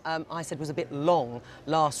Corbyn, I said, was a bit long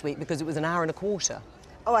last week because it was an hour and a quarter.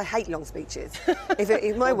 Oh, I hate long speeches.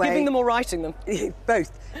 If my way... Giving them or writing them?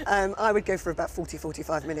 Both. I would go for about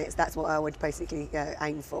 40-45 minutes. That's what I would basically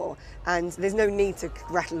aim for. And there's no need to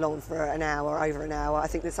rattle on for an hour, over an hour. I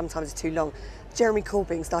think that sometimes it's too long. Jeremy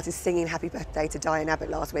Corbyn started singing Happy Birthday to Diane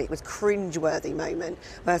Abbott last week. It was a cringe-worthy moment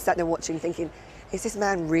where I sat there watching thinking, is this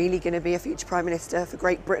man really going to be a future Prime Minister for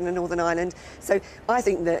Great Britain and Northern Ireland? So I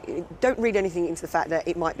think that don't read anything into the fact that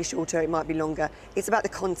it might be shorter, it might be longer. It's about the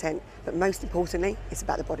content, but most importantly, it's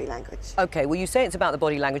about the body language. OK, well, you say it's about the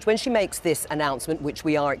body language. When she makes this announcement, which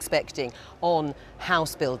we are expecting, on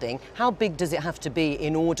house building, how big does it have to be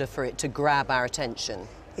in order for it to grab our attention?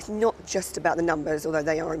 It's not just about the numbers, although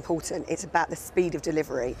they are important. It's about the speed of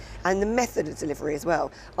delivery and the method of delivery as well.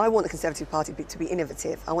 I want the Conservative Party to be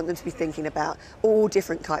innovative. I want them to be thinking about all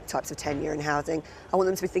different types of tenure and housing. I want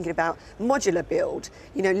them to be thinking about modular build.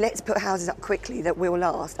 You know, let's put houses up quickly that will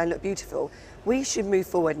last and look beautiful. We should move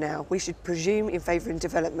forward now. We should presume in favour of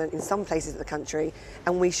development in some places of the country,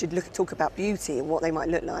 and we should talk about beauty and what they might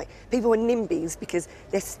look like. People are NIMBYs because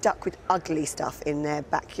they're stuck with ugly stuff in their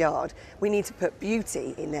backyard. We need to put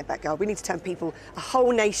beauty in their backyard. We need to turn people, a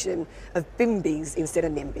whole nation of BIMBYs instead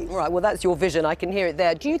of NIMBYs. All right, well, that's your vision. I can hear it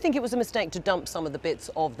there. Do you think it was a mistake to dump some of the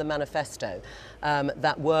bits of the manifesto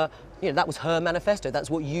that were, you know, that was her manifesto?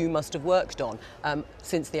 That's what you must have worked on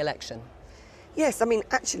since the election. Yes, I mean,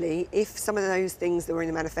 actually, if some of those things that were in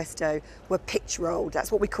the manifesto were pitch rolled, that's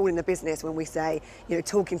what we call in the business when we say, you know,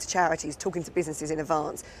 talking to charities, talking to businesses in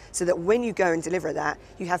advance, so that when you go and deliver that,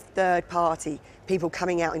 you have third-party people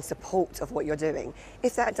coming out in support of what you're doing.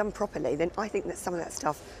 If that had done properly, then I think that some of that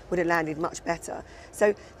stuff would have landed much better.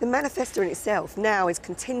 So the manifesto in itself now is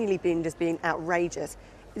continually being outrageous.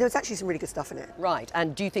 There was actually some really good stuff in it. Right,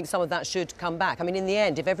 and do you think some of that should come back? I mean, in the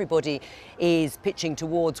end, if everybody is pitching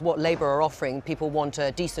towards what Labour are offering, people want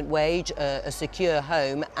a decent wage, a secure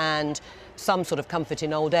home and some sort of comfort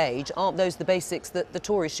in old age, aren't those the basics that the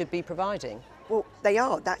Tories should be providing? Well, they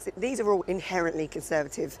are. These are all inherently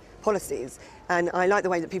Conservative policies, and I like the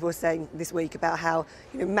way that people are saying this week about how,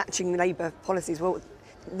 you know, matching Labour policies. Well,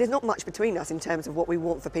 there's not much between us in terms of what we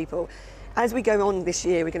want for people. As we go on this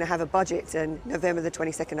year, we're going to have a budget, and November the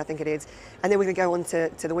 22nd, I think it is, and then we're going to go on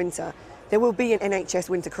to the winter. There will be an NHS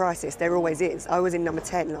winter crisis, there always is. I was in number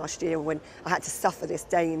 10 last year when I had to suffer this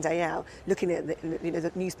day in, day out, looking at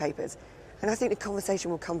the newspapers. And I think the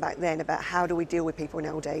conversation will come back then about how do we deal with people in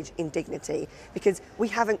old age in dignity, because we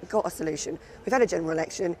haven't got a solution. We've had a general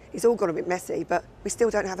election, it's all got a bit messy, but we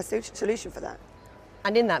still don't have a solution for that.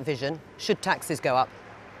 And in that vision, should taxes go up?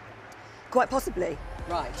 Quite possibly.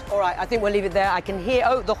 Right, all right, I think we'll leave it there. I can hear,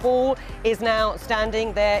 oh, the hall is now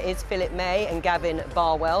standing. There is Philip May and Gavin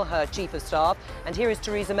Barwell, her Chief of Staff. And here is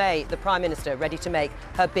Theresa May, the Prime Minister, ready to make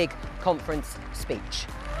her big conference speech.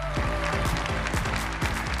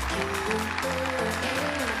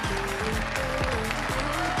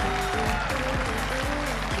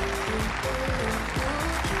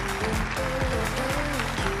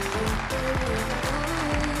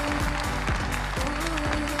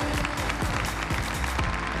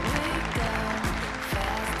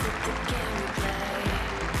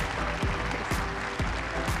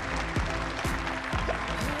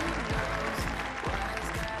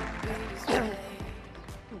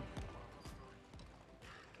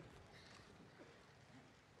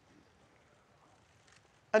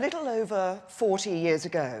 A little over 40 years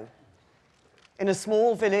ago, in a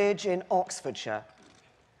small village in Oxfordshire,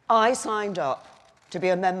 I signed up to be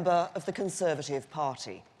a member of the Conservative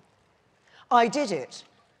Party. I did it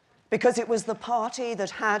because it was the party that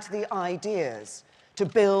had the ideas to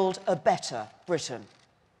build a better Britain.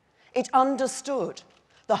 It understood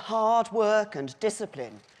the hard work and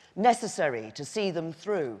discipline necessary to see them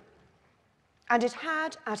through. And it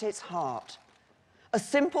had at its heart a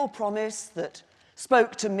simple promise that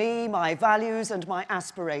spoke to me, my values and my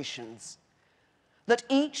aspirations, that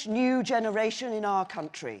each new generation in our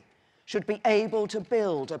country should be able to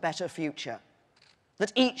build a better future,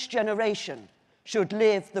 that each generation should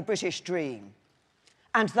live the British dream,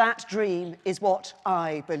 and that dream is what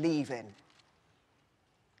I believe in.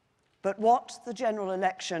 But what the general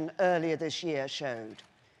election earlier this year showed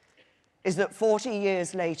is that 40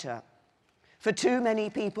 years later, for too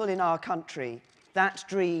many people in our country, that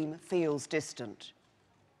dream feels distant.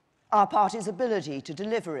 Our party's ability to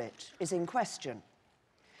deliver it is in question.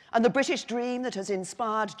 And the British dream that has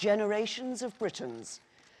inspired generations of Britons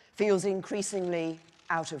feels increasingly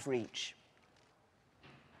out of reach.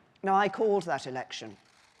 Now, I called that election,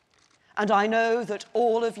 and I know that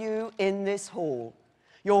all of you in this hall,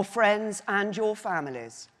 your friends and your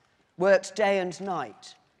families, worked day and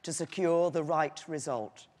night to secure the right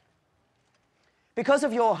result. Because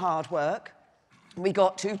of your hard work, we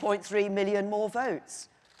got 2.3 million more votes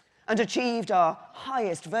and achieved our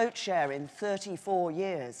highest vote share in 34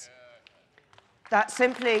 years. That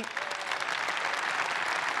simply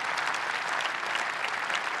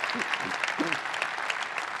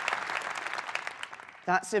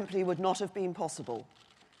would not have been possible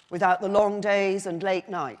without the long days and late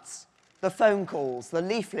nights, the phone calls, the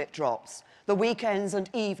leaflet drops, the weekends and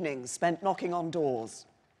evenings spent knocking on doors.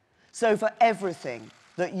 So for everything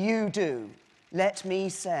that you do, let me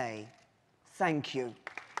say thank you.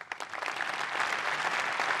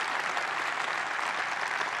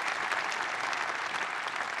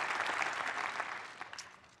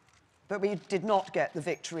 But we did not get the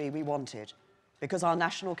victory we wanted because our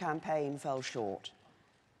national campaign fell short.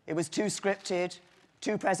 It was too scripted,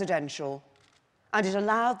 too presidential, and it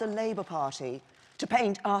allowed the Labour Party to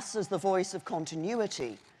paint us as the voice of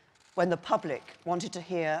continuity when the public wanted to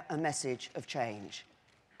hear a message of change.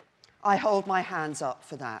 I hold my hands up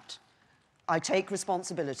for that. I take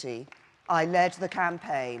responsibility. I led the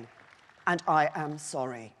campaign, and I am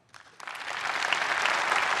sorry.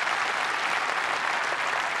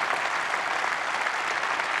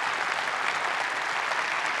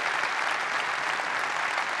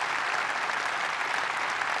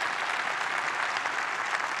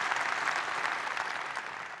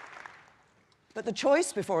 But the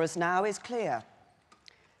choice before us now is clear.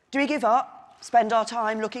 Do we give up, spend our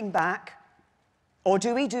time looking back, or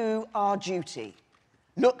do we do our duty,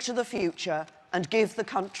 look to the future and give the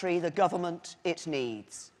country the government it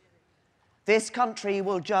needs? This country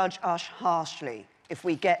will judge us harshly if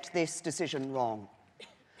we get this decision wrong,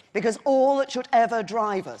 because all that should ever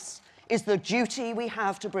drive us is the duty we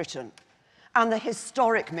have to Britain and the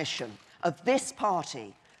historic mission of this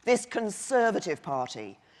party, this Conservative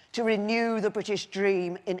Party, to renew the British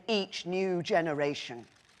dream in each new generation.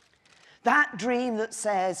 That dream that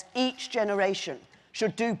says each generation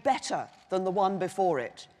should do better than the one before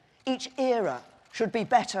it. Each era should be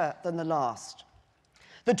better than the last.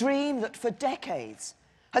 The dream that for decades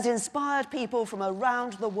has inspired people from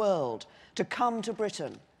around the world to come to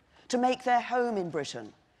Britain, to make their home in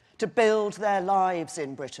Britain, to build their lives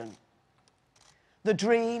in Britain. The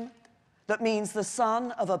dream that means the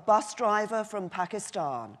son of a bus driver from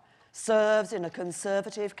Pakistan serves in a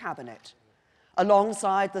Conservative cabinet,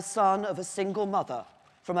 alongside the son of a single mother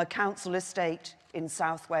from a council estate in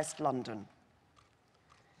southwest London.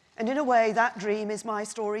 And in a way, that dream is my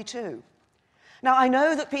story too. Now, I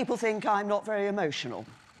know that people think I'm not very emotional.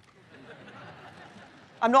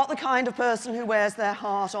 I'm not the kind of person who wears their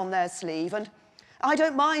heart on their sleeve, and I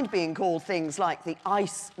don't mind being called things like the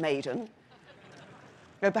Ice Maiden.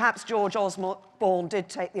 Though perhaps George Osborne did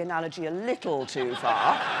take the analogy a little too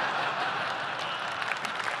far.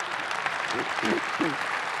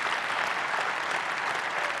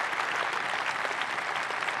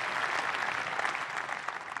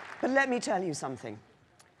 But let me tell you something.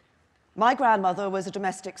 My grandmother was a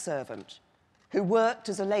domestic servant who worked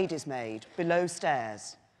as a lady's maid below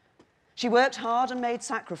stairs. She worked hard and made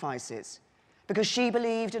sacrifices because she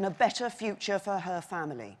believed in a better future for her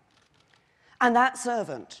family. And that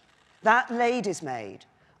servant, that lady's maid,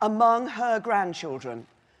 among her grandchildren,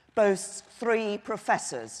 boasts 3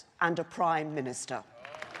 professors and a prime minister.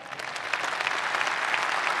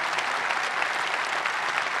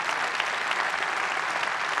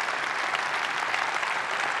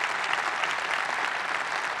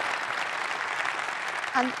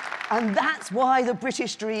 And that's why the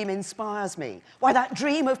British dream inspires me, why that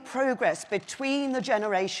dream of progress between the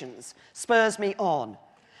generations spurs me on.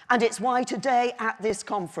 And it's why today at this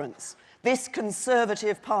conference, this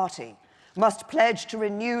Conservative Party must pledge to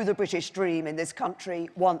renew the British dream in this country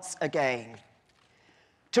once again.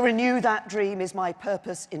 To renew that dream is my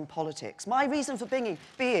purpose in politics, my reason for being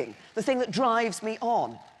the thing that drives me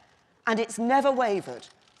on. And it's never wavered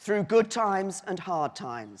through good times and hard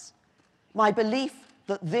times. My belief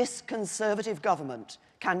that this Conservative government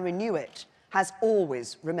can renew it has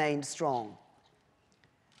always remained strong.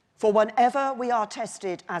 For whenever we are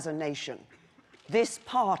tested as a nation, this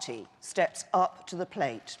party steps up to the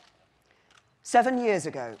plate. 7 years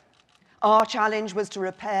ago, our challenge was to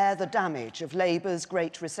repair the damage of Labour's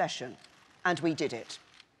Great Recession, and we did it.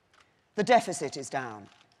 The deficit is down.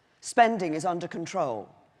 Spending is under control.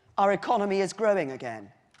 Our economy is growing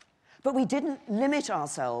again. But we didn't limit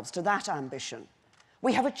ourselves to that ambition.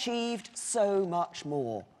 We have achieved so much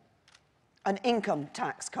more. An income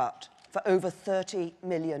tax cut for over 30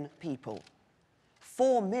 million people.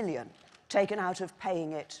 4 million taken out of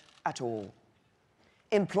paying it at all.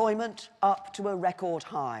 Employment up to a record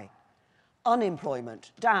high.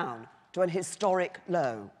 Unemployment down to an historic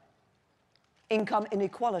low. Income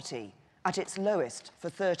inequality at its lowest for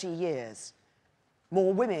 30 years.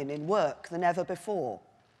 More women in work than ever before.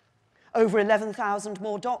 Over 11,000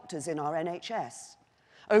 more doctors in our NHS.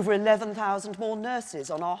 Over 11,000 more nurses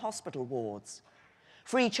on our hospital wards.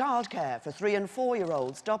 Free childcare for 3- and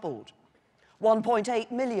 4-year-olds doubled.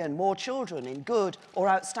 1.8 million more children in good or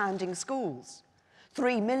outstanding schools.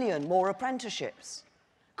 3 million more apprenticeships.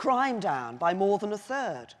 Crime down by more than a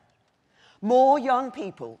third. More young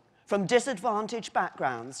people from disadvantaged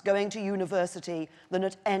backgrounds going to university than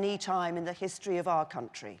at any time in the history of our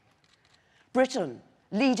country. Britain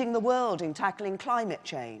leading the world in tackling climate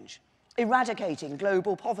change, eradicating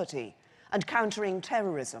global poverty, and countering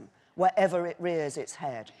terrorism wherever it rears its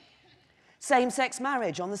head. Same-sex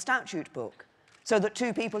marriage on the statute book, so that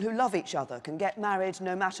two people who love each other can get married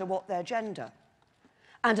no matter what their gender.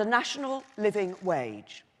 And a national living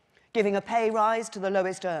wage, giving a pay rise to the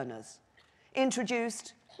lowest earners,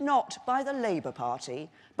 introduced not by the Labour Party,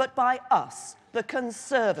 but by us, the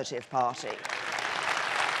Conservative Party.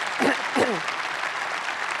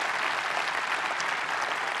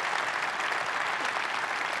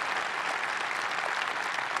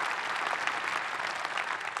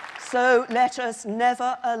 So let us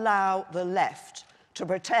never allow the left to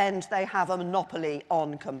pretend they have a monopoly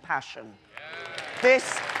on compassion.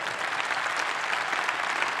 This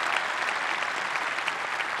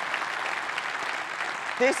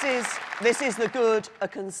is the good a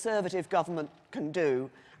Conservative government can do,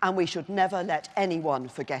 and we should never let anyone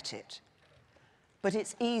forget it. But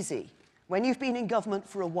it's easy, when you've been in government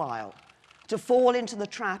for a while, to fall into the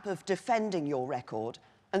trap of defending your record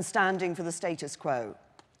and standing for the status quo.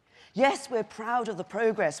 Yes, we're proud of the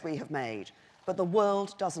progress we have made, but the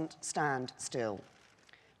world doesn't stand still.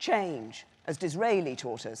 Change, as Disraeli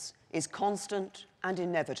taught us, is constant and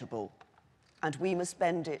inevitable, and we must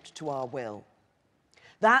bend it to our will.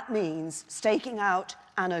 That means staking out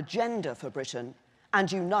an agenda for Britain and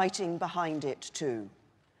uniting behind it too.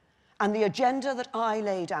 And the agenda that I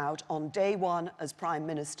laid out on day one as Prime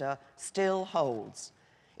Minister still holds.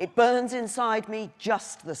 It burns inside me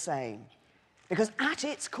just the same. Because at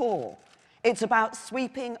its core, it's about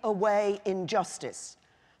sweeping away injustice,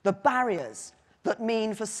 the barriers that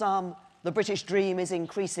mean for some the British dream is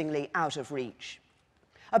increasingly out of reach.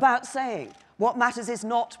 About saying what matters is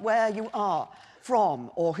not where you are from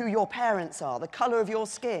or who your parents are, the colour of your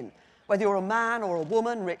skin, whether you're a man or a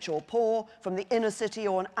woman, rich or poor, from the inner city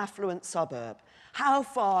or an affluent suburb. How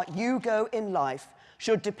far you go in life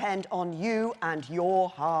should depend on you and your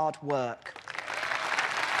hard work.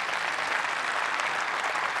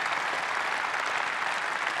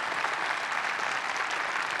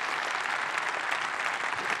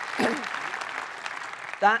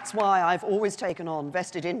 That's why I've always taken on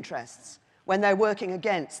vested interests when they're working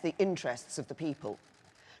against the interests of the people,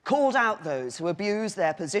 called out those who abuse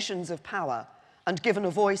their positions of power and given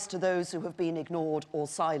a voice to those who have been ignored or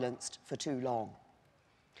silenced for too long.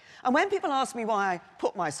 And when people ask me why I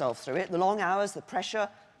put myself through it, the long hours, the pressure,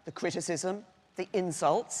 the criticism, the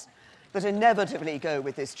insults that inevitably go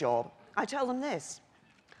with this job, I tell them this.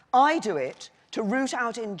 I do it to root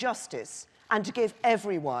out injustice and to give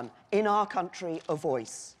everyone in our country a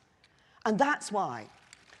voice. And that's why,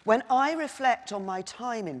 when I reflect on my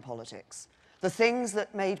time in politics, the things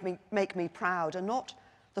that make me proud are not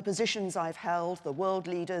the positions I've held, the world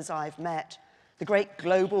leaders I've met, the great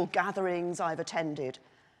global gatherings I've attended,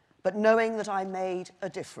 but knowing that I made a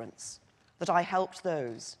difference, that I helped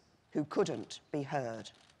those who couldn't be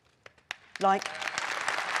heard. Like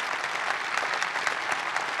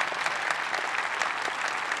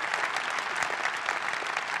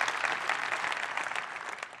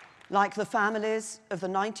the families of the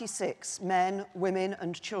 96 men, women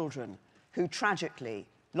and children who tragically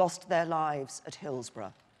lost their lives at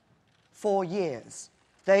Hillsborough. For years,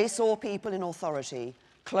 they saw people in authority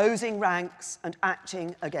closing ranks and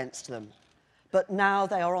acting against them. But now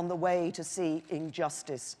they are on the way to see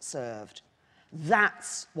injustice served.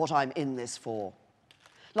 That's what I'm in this for.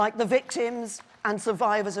 Like the victims and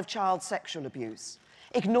survivors of child sexual abuse,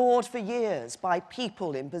 ignored for years by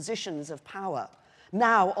people in positions of power,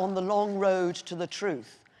 now on the long road to the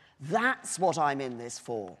truth. That's what I'm in this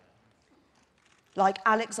for. Like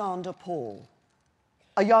Alexander Paul,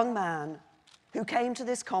 a young man who came to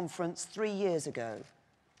this conference 3 years ago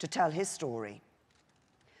to tell his story.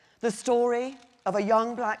 The story of a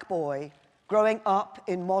young black boy growing up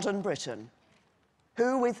in modern Britain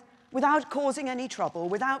who, without causing any trouble,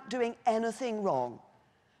 without doing anything wrong,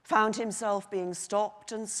 found himself being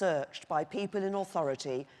stopped and searched by people in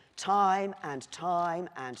authority time and time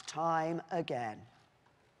and time again.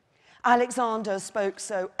 Alexander spoke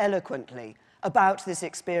so eloquently about this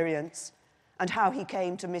experience and how he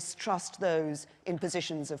came to mistrust those in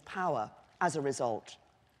positions of power as a result.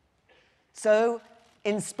 So,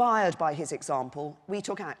 inspired by his example, we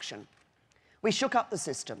took action. We shook up the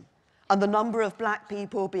system, and the number of black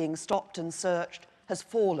people being stopped and searched has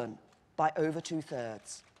fallen by over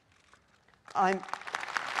 2/3.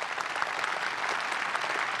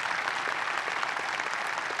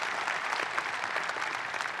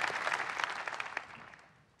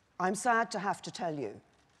 I'm sad to have to tell you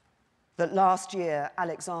that last year,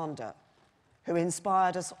 Alexander, who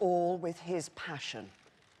inspired us all with his passion,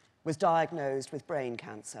 was diagnosed with brain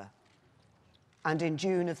cancer. And in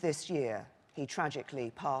June of this year, he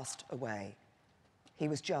tragically passed away. He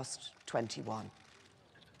was just 21.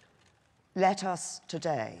 Let us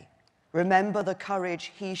today remember the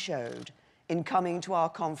courage he showed in coming to our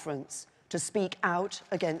conference to speak out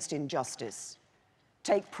against injustice.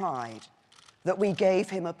 Take pride that we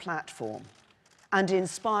gave him a platform, and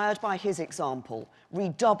inspired by his example,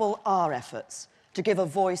 redouble our efforts to give a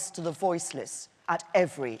voice to the voiceless at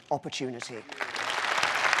every opportunity.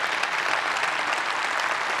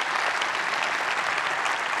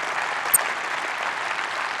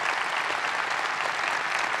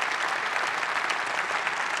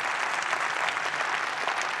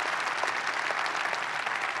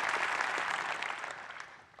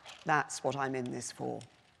 That's what I'm in this for.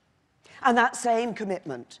 And that same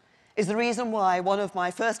commitment is the reason why one of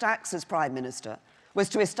my first acts as Prime Minister was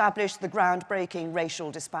to establish the groundbreaking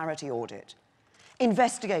racial disparity audit,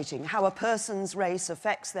 investigating how a person's race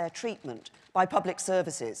affects their treatment by public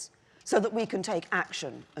services so that we can take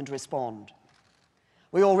action and respond.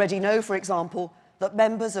 We already know, for example, that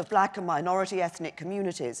members of black and minority ethnic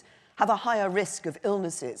communities have a higher risk of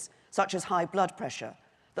illnesses such as high blood pressure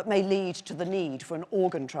that may lead to the need for an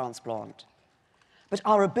organ transplant. But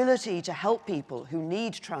our ability to help people who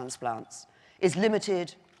need transplants is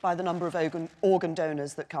limited by the number of organ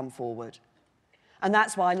donors that come forward. And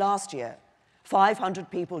that's why last year, 500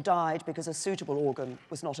 people died because a suitable organ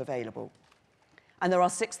was not available. And there are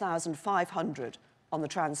 6,500 on the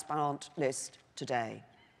transplant list today.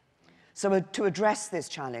 So to address this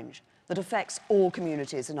challenge that affects all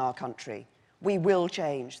communities in our country, we will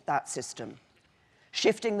change that system,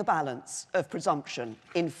 shifting the balance of presumption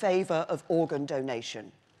in favour of organ donation,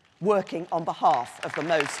 working on behalf of the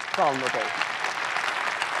most vulnerable.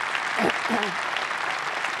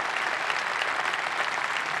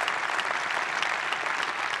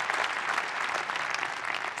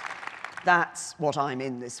 That's what I'm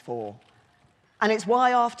in this for. And it's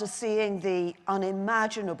why, after seeing the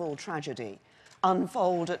unimaginable tragedy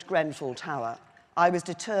unfold at Grenfell Tower, I was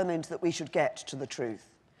determined that we should get to the truth.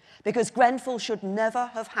 Because Grenfell should never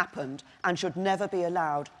have happened and should never be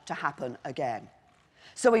allowed to happen again.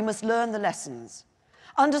 So we must learn the lessons,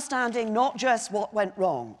 understanding not just what went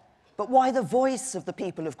wrong, but why the voice of the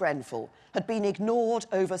people of Grenfell had been ignored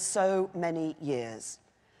over so many years.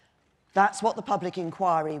 That's what the public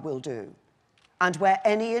inquiry will do. And where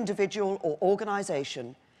any individual or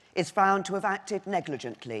organisation is found to have acted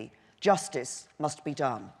negligently, justice must be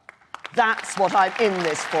done. That's what I'm in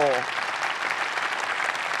this for.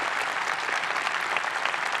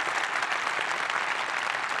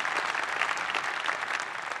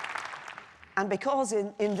 And because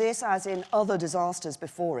in this, as in other disasters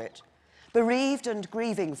before it, bereaved and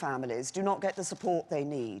grieving families do not get the support they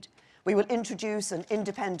need, we will introduce an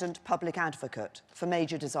independent public advocate for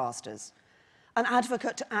major disasters, an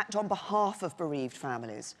advocate to act on behalf of bereaved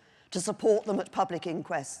families, to support them at public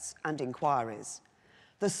inquests and inquiries,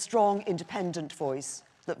 the strong independent voice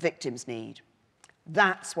that victims need.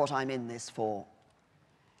 That's what I'm in this for.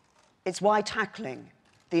 It's why tackling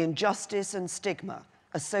the injustice and stigma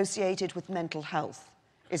associated with mental health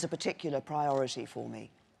is a particular priority for me.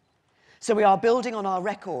 So we are building on our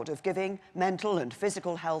record of giving mental and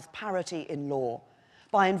physical health parity in law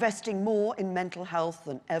by investing more in mental health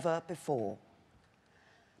than ever before.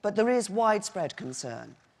 But there is widespread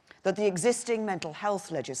concern that the existing mental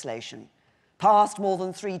health legislation, passed more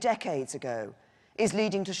than 3 decades ago, is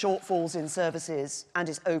leading to shortfalls in services and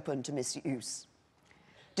is open to misuse.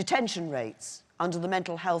 Detention rates under the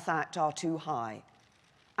Mental Health Act are too high,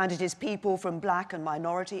 and it is people from black and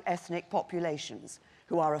minority ethnic populations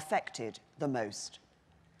who are affected the most.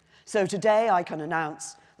 So today I can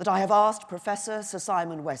announce that I have asked Professor Sir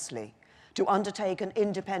Simon Westley to undertake an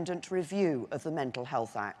independent review of the Mental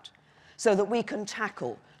Health Act so that we can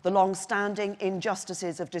tackle the long-standing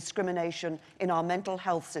injustices of discrimination in our mental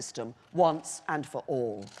health system once and for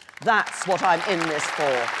all. That's what I'm in this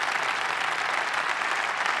for.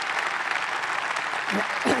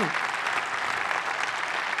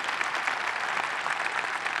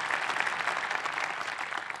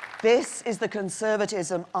 This is the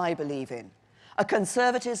conservatism I believe in, a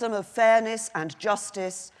conservatism of fairness and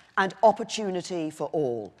justice and opportunity for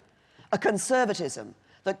all, a conservatism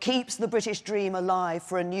that keeps the British dream alive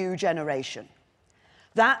for a new generation.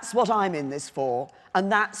 That's what I'm in this for,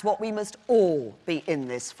 and that's what we must all be in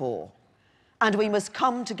this for. And we must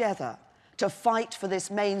come together to fight for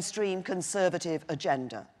this mainstream conservative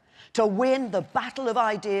agenda, to win the battle of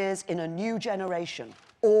ideas in a new generation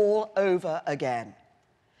all over again.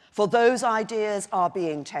 For those ideas are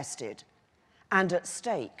being tested, and at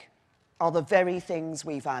stake are the very things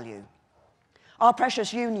we value. Our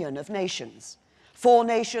precious union of nations, 4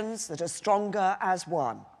 nations that are stronger as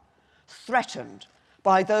one, threatened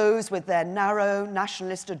by those with their narrow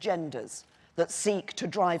nationalist agendas that seek to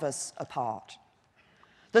drive us apart.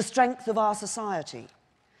 The strength of our society,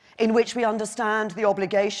 in which we understand the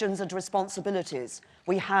obligations and responsibilities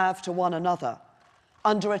we have to one another,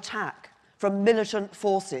 under attack from militant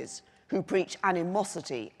forces who preach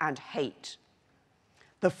animosity and hate.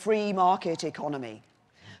 The free market economy,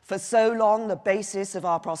 for so long the basis of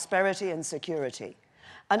our prosperity and security,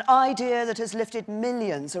 an idea that has lifted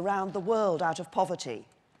millions around the world out of poverty,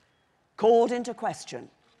 called into question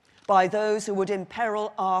by those who would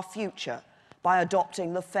imperil our future by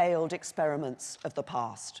adopting the failed experiments of the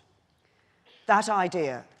past. That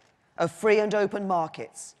idea of free and open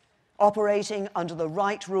markets operating under the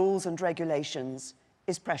right rules and regulations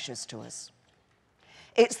is precious to us.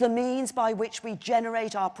 It's the means by which we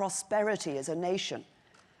generate our prosperity as a nation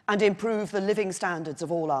and improve the living standards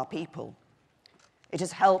of all our people. It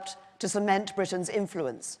has helped to cement Britain's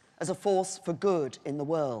influence as a force for good in the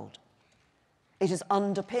world. It has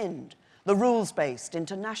underpinned the rules-based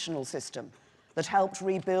international system that helped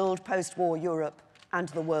rebuild post-war Europe and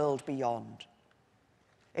the world beyond.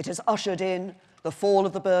 It has ushered in the fall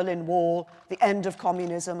of the Berlin Wall, the end of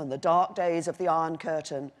communism, and the dark days of the Iron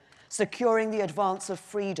Curtain, securing the advance of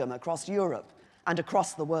freedom across Europe and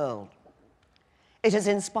across the world. It has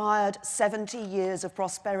inspired 70 years of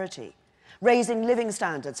prosperity, raising living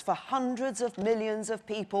standards for hundreds of millions of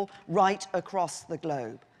people right across the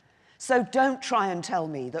globe. So don't try and tell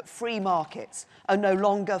me that free markets are no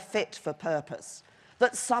longer fit for purpose,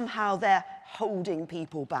 that somehow they're holding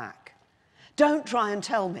people back. Don't try and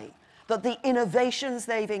tell me that the innovations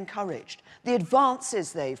they've encouraged, the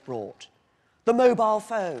advances they've brought, the mobile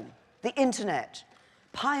phone, the internet,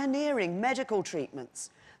 pioneering medical treatments,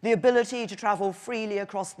 the ability to travel freely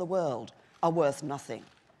across the world are worth nothing.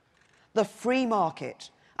 The free market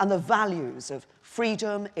and the values of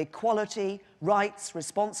freedom, equality, rights,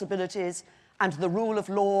 responsibilities, and the rule of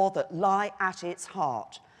law that lie at its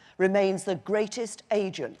heart remains the greatest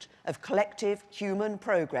agent of collective human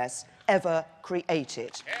progress ever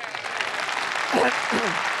created.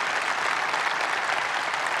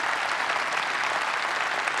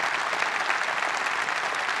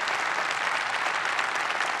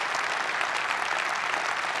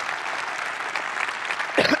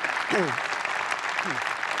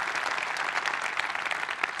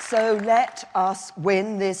 So let us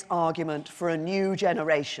win this argument for a new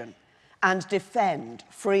generation and defend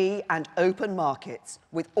free and open markets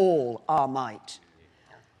with all our might.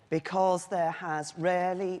 Because there has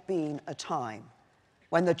rarely been a time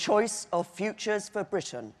when the choice of futures for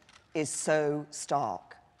Britain is so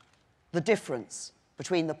stark, the difference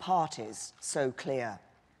between the parties so clear.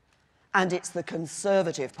 And it's the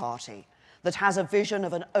Conservative Party that has a vision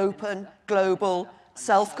of an open, global,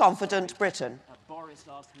 self-confident Britain,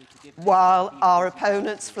 while our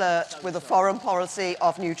opponents flirt with a foreign policy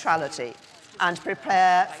of neutrality and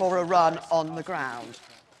prepare for a run on the ground.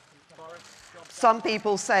 Some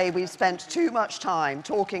people say we've spent too much time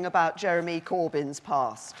talking about Jeremy Corbyn's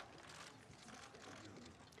past.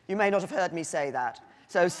 You may not have heard me say that.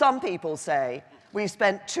 So some people say we've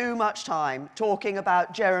spent too much time talking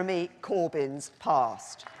about Jeremy Corbyn's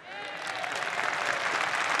past.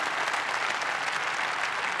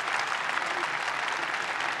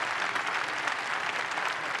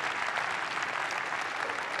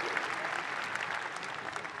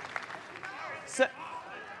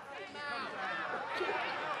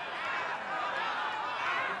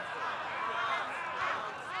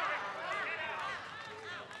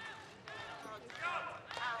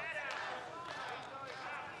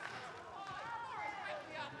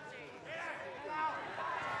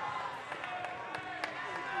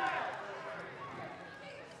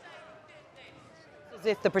 As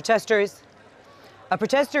if a protester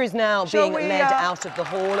is now being led out of the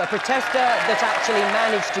hall, a protester that actually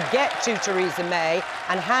managed to get to Theresa May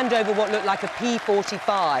and hand over what looked like a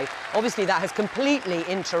P45. Obviously, that has completely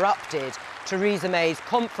interrupted Theresa May's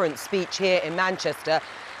conference speech here in Manchester.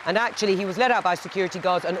 And actually, he was led out by security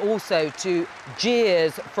guards and also to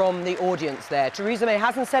jeers from the audience there. Theresa May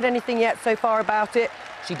hasn't said anything yet so far about it.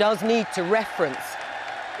 She does need to reference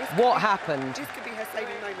what happened. This could be her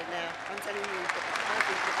saving moment now, I'm telling you.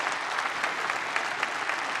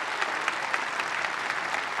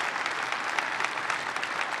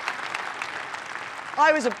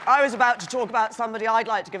 I was about to talk about somebody I'd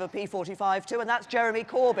like to give a P45 to, and that's Jeremy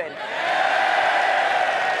Corbyn.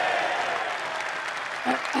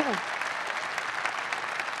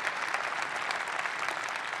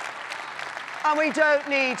 And we don't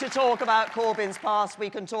need to talk about Corbyn's past, we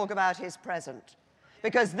can talk about his present.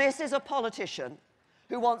 Because this is a politician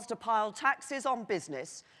who wants to pile taxes on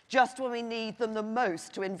business just when we need them the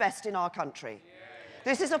most to invest in our country.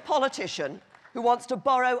 This is a politician who wants to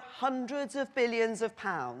borrow hundreds of billions of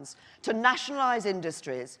pounds to nationalise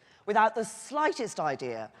industries without the slightest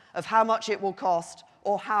idea of how much it will cost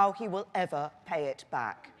or how he will ever pay it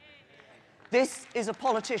back. This is a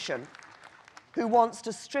politician who wants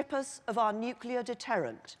to strip us of our nuclear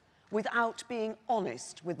deterrent without being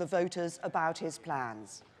honest with the voters about his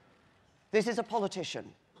plans. This is a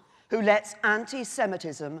politician who lets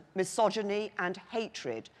anti-Semitism, misogyny and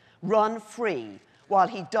hatred run free while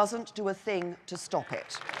he doesn't do a thing to stop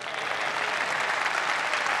it.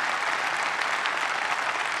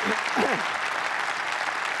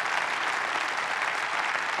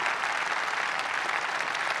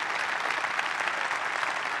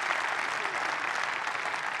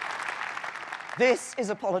 This is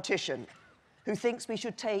a politician who thinks we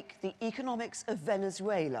should take the economics of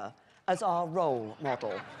Venezuela as our role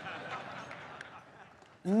model.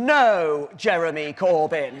 No, Jeremy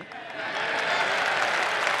Corbyn.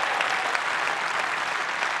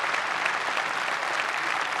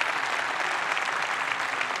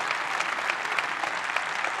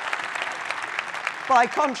 By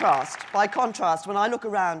contrast, when I look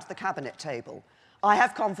around the cabinet table, I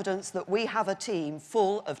have confidence that we have a team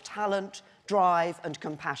full of talent, drive and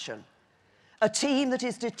compassion. A team that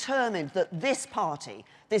is determined that this party,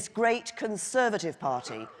 this great Conservative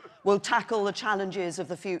party, will tackle the challenges of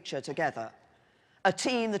the future together. A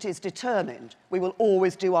team that is determined we will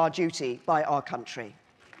always do our duty by our country.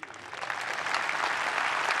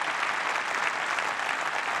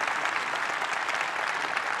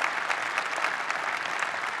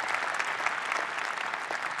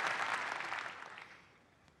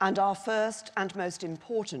 And our first and most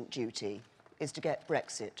important duty is to get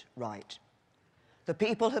Brexit right. The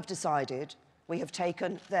people have decided, we have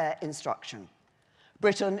taken their instruction.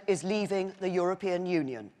 Britain is leaving the European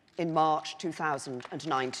Union in March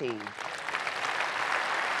 2019.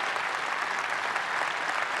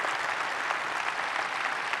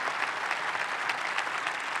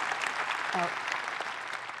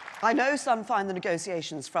 I know some find the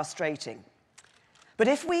negotiations frustrating. But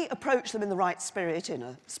if we approach them in the right spirit, in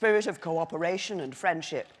a spirit of cooperation and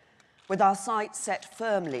friendship, with our sights set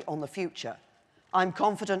firmly on the future, I'm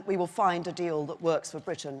confident we will find a deal that works for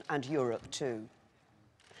Britain and Europe too.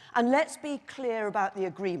 And let's be clear about the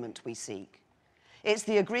agreement we seek. It's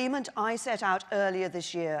the agreement I set out earlier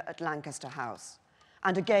this year at Lancaster House,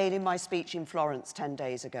 and again in my speech in Florence 10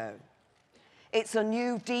 days ago. It's a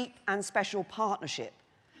new, deep and special partnership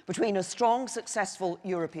between a strong, successful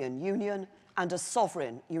European Union and a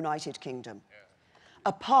sovereign United Kingdom.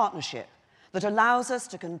 A partnership that allows us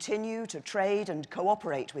to continue to trade and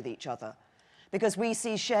cooperate with each other because we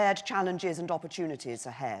see shared challenges and opportunities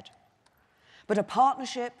ahead. But a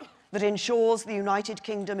partnership that ensures the United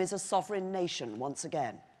Kingdom is a sovereign nation once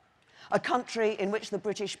again, a country in which the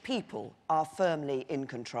British people are firmly in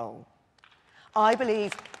control. I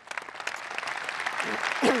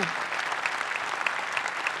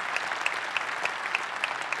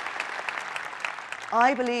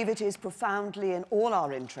believe it is profoundly in all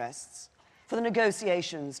our interests for the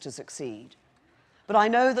negotiations to succeed. But I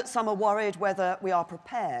know that some are worried whether we are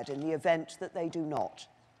prepared in the event that they do not.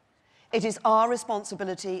 It is our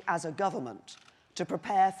responsibility as a government to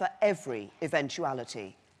prepare for every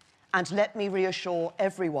eventuality. And let me reassure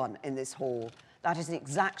everyone in this hall that is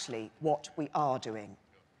exactly what we are doing.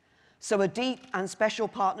 So a deep and special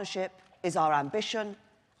partnership is our ambition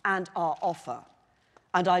and our offer.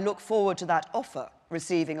 And I look forward to that offer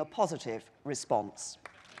receiving a positive response.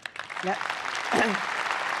 Yeah.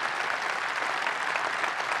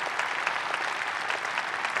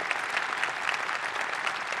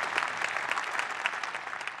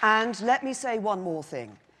 And let me say one more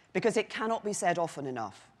thing, because it cannot be said often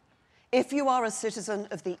enough. If you are a citizen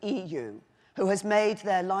of the EU who has made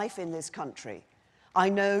their life in this country, I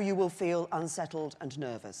know you will feel unsettled and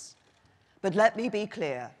nervous. But let me be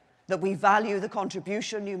clear that we value the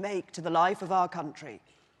contribution you make to the life of our country.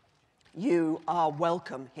 You are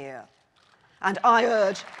welcome here. And I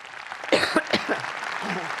urge...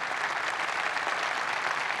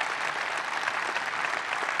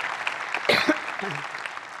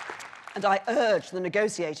 And I urge the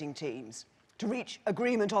negotiating teams to reach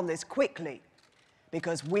agreement on this quickly,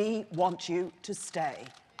 because we want you to stay.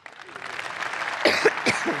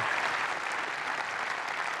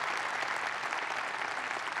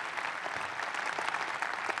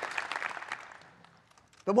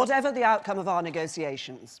 But whatever the outcome of our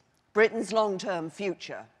negotiations, Britain's long-term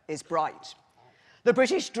future is bright. The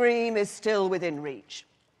British dream is still within reach.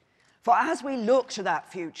 For as we look to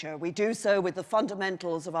that future, we do so with the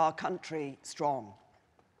fundamentals of our country strong.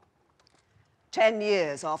 10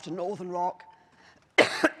 years after Northern Rock,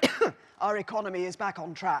 our economy is back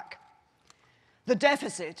on track. The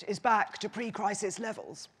deficit is back to pre-crisis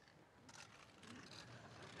levels.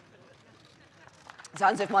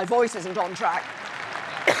 Sounds as if my voice isn't on track.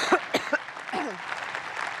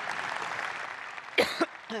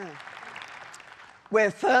 We're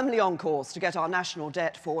firmly on course to get our national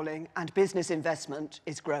debt falling, and business investment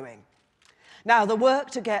is growing. Now, the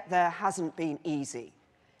work to get there hasn't been easy.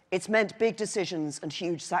 It's meant big decisions and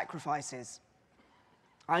huge sacrifices.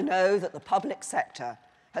 I know that the public sector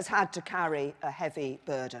has had to carry a heavy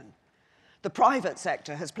burden. The private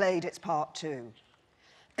sector has played its part too.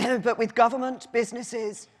 But with government,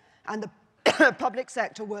 businesses, and the public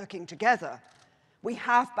sector working together, we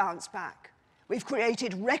have bounced back. We've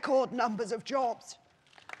created record numbers of jobs.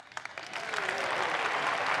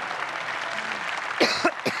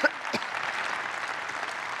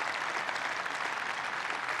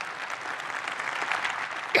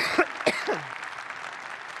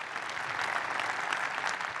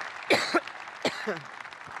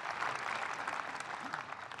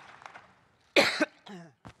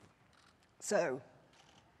 So,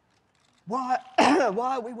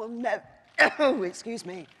 while we will never, excuse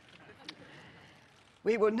me,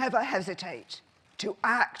 we will never hesitate to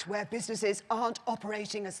act where businesses aren't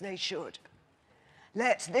operating as they should.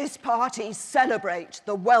 Let this party celebrate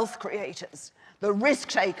the wealth creators, the risk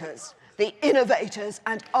takers, the innovators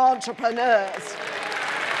and entrepreneurs.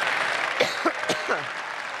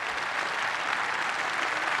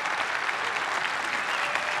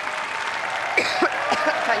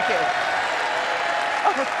 Thank you.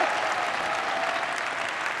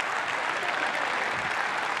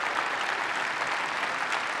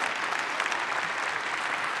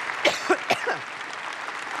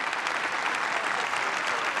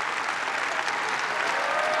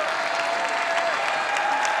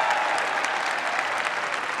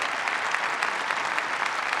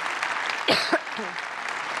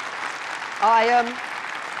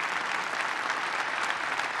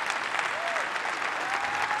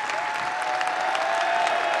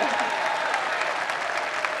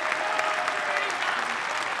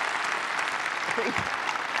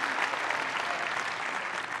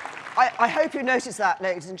 I hope you notice that,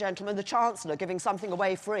 ladies and gentlemen, the Chancellor giving something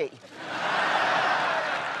away free.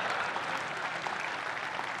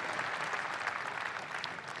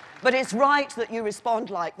 But it's right that you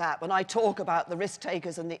respond like that when I talk about the risk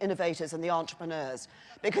takers and the innovators and the entrepreneurs,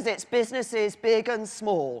 because it's businesses, big and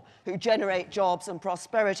small, who generate jobs and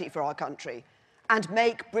prosperity for our country and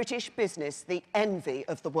make British business the envy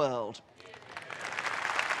of the world.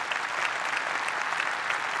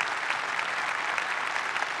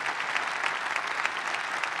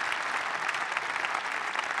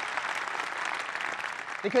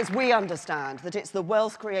 Because we understand that it's the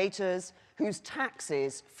wealth creators whose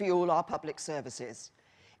taxes fuel our public services.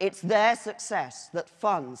 It's their success that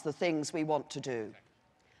funds the things we want to do.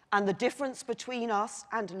 And the difference between us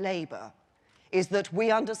and Labour is that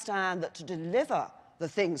we understand that to deliver the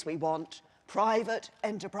things we want, private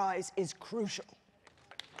enterprise is crucial.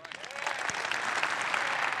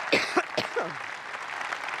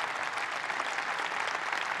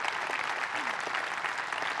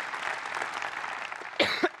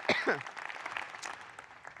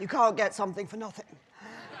 You can't get something for nothing.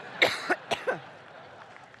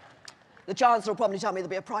 The Chancellor will probably tell me there'll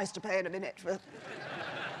be a price to pay in a minute.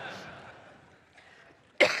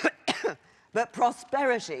 But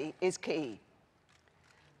prosperity is key.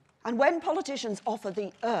 And when politicians offer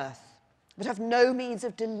the earth but have no means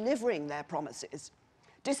of delivering their promises,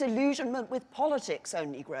 disillusionment with politics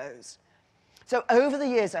only grows. So over the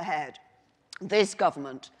years ahead, this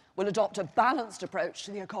government will adopt a balanced approach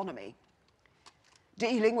to the economy,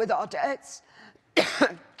 dealing with our debts,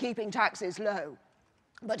 keeping taxes low,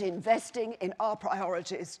 but investing in our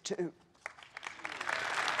priorities too.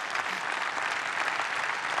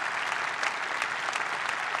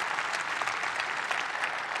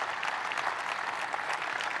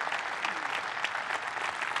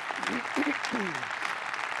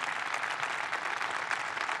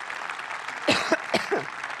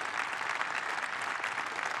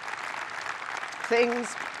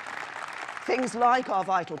 Things like our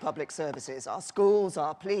vital public services, our schools,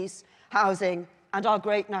 our police, housing, and our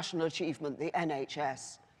great national achievement, the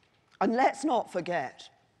NHS. And let's not forget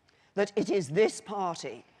that it is this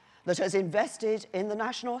party that has invested in the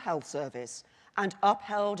National Health Service and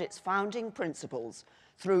upheld its founding principles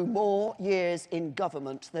through more years in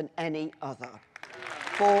government than any other.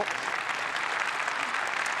 For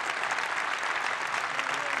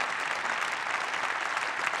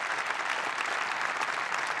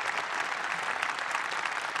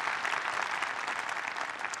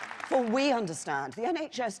we understand the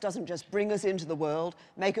NHS doesn't just bring us into the world,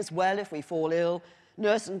 make us well if we fall ill,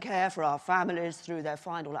 nurse and care for our families through their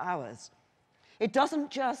final hours. It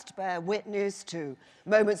doesn't just bear witness to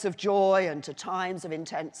moments of joy and to times of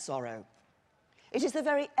intense sorrow. It is the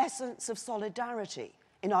very essence of solidarity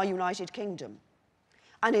in our United Kingdom,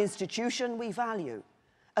 an institution we value,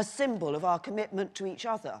 a symbol of our commitment to each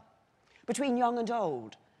other, between young and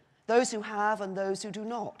old, those who have and those who do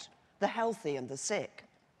not, the healthy and the sick.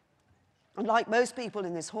 And like most people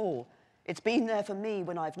in this hall, it's been there for me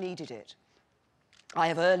when I've needed it. I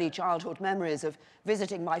have early childhood memories of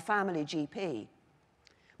visiting my family GP.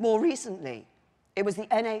 More recently, it was the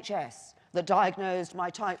NHS that diagnosed my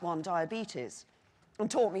type 1 diabetes and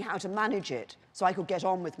taught me how to manage it so I could get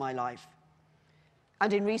on with my life.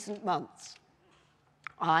 And in recent months,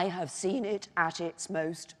 I have seen it at its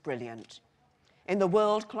most brilliant in the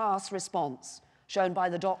world-class response shown by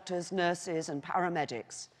the doctors, nurses, and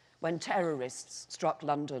paramedics when terrorists struck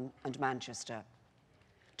London and Manchester.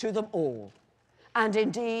 To them all, and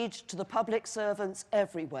indeed to the public servants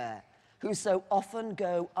everywhere who so often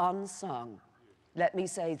go unsung, let me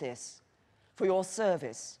say this: for your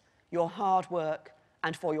service, your hard work,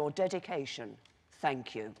 and for your dedication,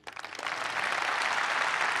 thank you.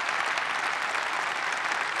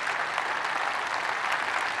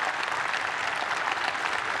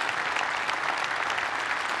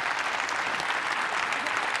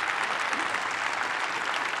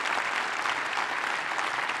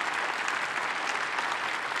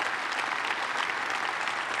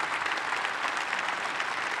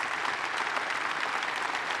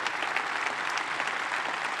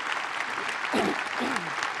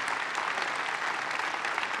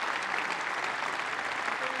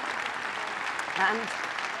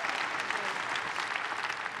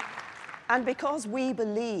 And because we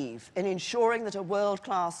believe in ensuring that a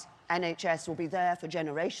world-class NHS will be there for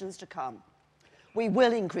generations to come, we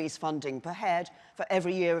will increase funding per head for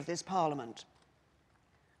every year of this Parliament.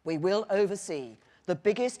 We will oversee the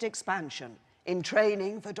biggest expansion in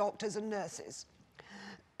training for doctors and nurses.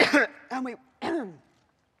 And we... and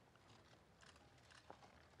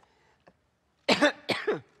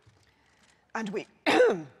we...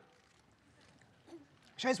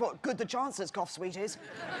 shows what good the Chancellor's cough suite is.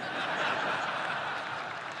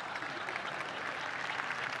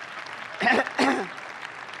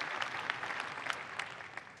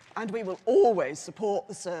 And we will always support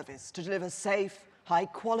the service to deliver safe,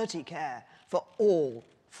 high-quality care for all,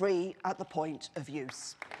 free at the point of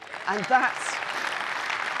use. And that's...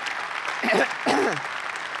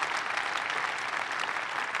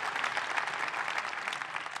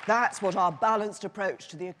 that's what our balanced approach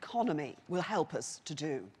to the economy will help us to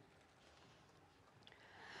do.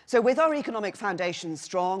 So with our economic foundations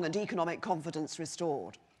strong and economic confidence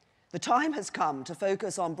restored, the time has come to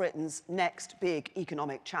focus on Britain's next big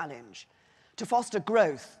economic challenge, to foster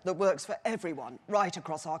growth that works for everyone right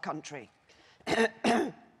across our country.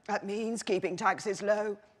 That means keeping taxes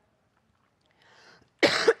low,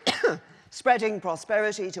 spreading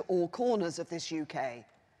prosperity to all corners of this UK,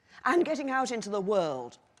 and getting out into the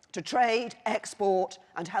world to trade, export,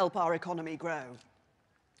 and help our economy grow.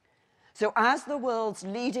 So as the world's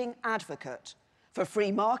leading advocate for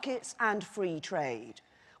free markets and free trade,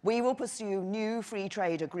 we will pursue new free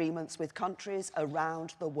trade agreements with countries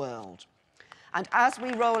around the world. And as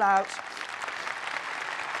we roll out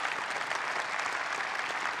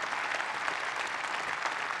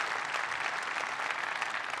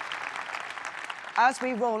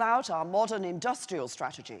our modern industrial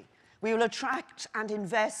strategy, we will attract and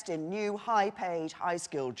invest in new high-paid,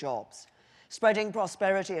 high-skilled jobs, spreading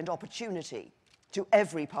prosperity and opportunity to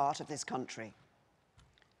every part of this country.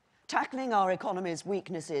 Tackling our economy's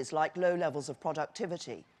weaknesses like low levels of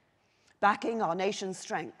productivity, backing our nation's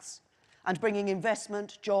strengths, and bringing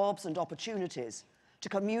investment, jobs and opportunities to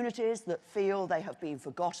communities that feel they have been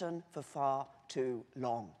forgotten for far too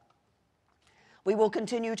long. We will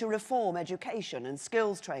continue to reform education and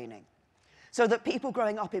skills training so that people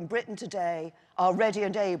growing up in Britain today are ready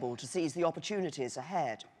and able to seize the opportunities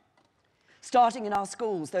ahead. Starting in our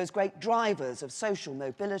schools, those great drivers of social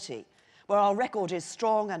mobility, where our record is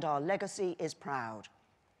strong and our legacy is proud,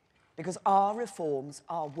 because our reforms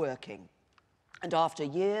are working. And after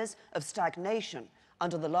years of stagnation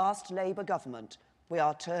under the last Labour government, we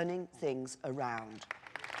are turning things around.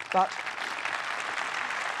 But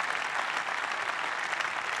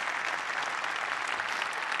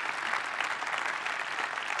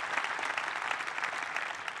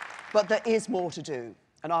there is more to do,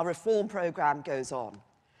 and our reform programme goes on,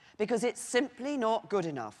 because it's simply not good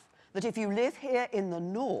enough that if you live here in the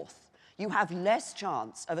north, you have less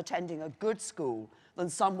chance of attending a good school than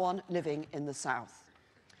someone living in the south.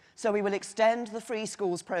 So we will extend the Free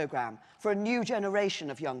Schools programme for a new generation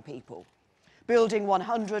of young people, building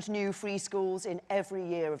 100 new free schools in every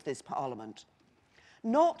year of this Parliament.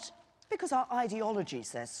 Not because our ideology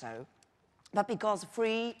says so, but because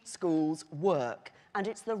free schools work, and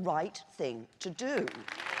it's the right thing to do.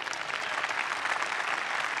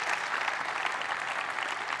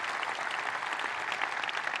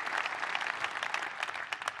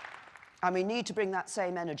 And we need to bring that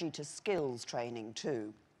same energy to skills training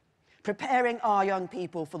too, preparing our young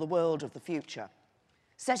people for the world of the future,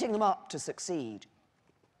 setting them up to succeed,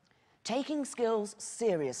 taking skills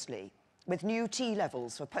seriously with new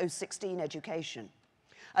T-levels for post-16 education,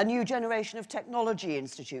 a new generation of technology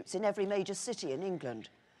institutes in every major city in England,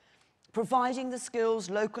 providing the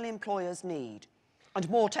skills local employers need, and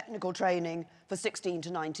more technical training for 16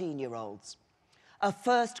 to 19-year-olds. A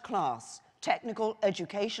first-class technical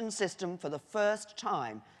education system for the first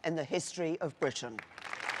time in the history of Britain.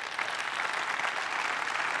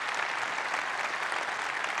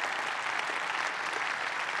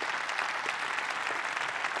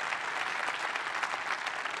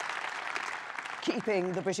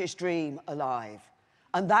 Keeping the British dream alive.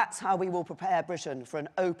 And that's how we will prepare Britain for an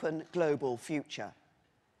open global future.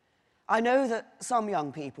 I know that some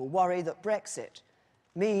young people worry that Brexit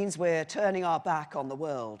means we're turning our back on the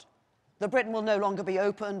world, that Britain will no longer be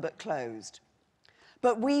open but closed.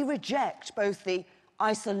 But we reject both the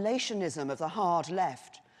isolationism of the hard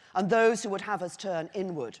left and those who would have us turn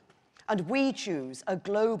inward, and we choose a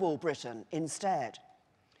global Britain instead.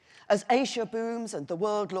 As Asia booms and the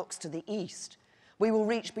world looks to the east, we will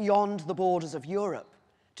reach beyond the borders of Europe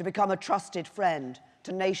to become a trusted friend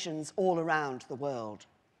to nations all around the world.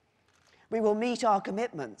 We will meet our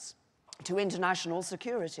commitments to international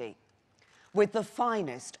security with the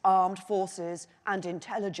finest armed forces and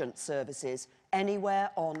intelligence services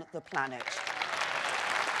anywhere on the planet.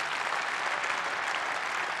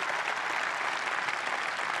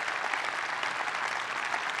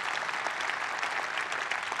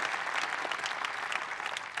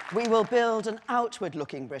 We will build an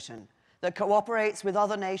outward-looking Britain that cooperates with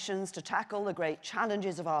other nations to tackle the great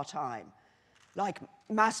challenges of our time, like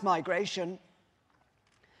mass migration,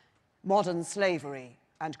 modern slavery,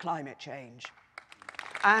 and climate change.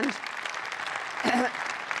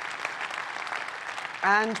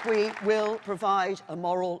 And we will provide a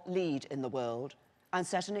moral lead in the world and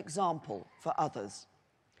set an example for others,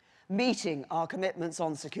 meeting our commitments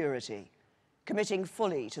on security, committing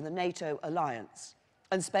fully to the NATO alliance,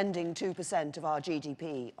 and spending 2% of our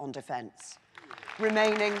GDP on defence,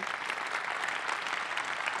 remaining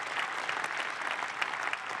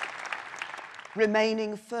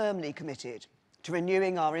firmly committed to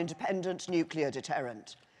renewing our independent nuclear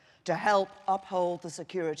deterrent to help uphold the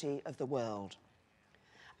security of the world,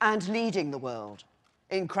 and leading the world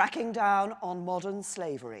in cracking down on modern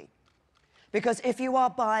slavery. Because if you are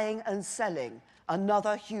buying and selling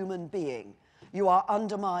another human being, you are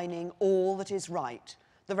undermining all that is right,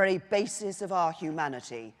 the very basis of our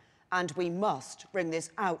humanity, and we must bring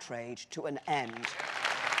this outrage to an end.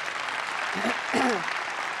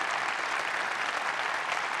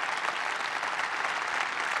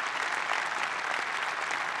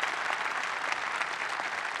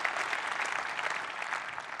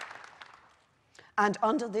 And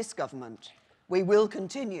under this government, we will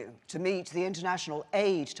continue to meet the international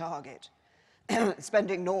aid target,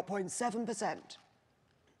 spending 0.7%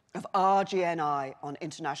 of our GNI on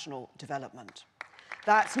international development.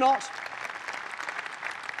 That's not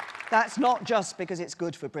just because it's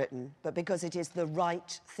good for Britain, but because it is the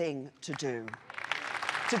right thing to do.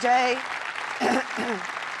 Today,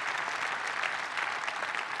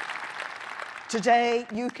 Today,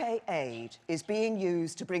 UK aid is being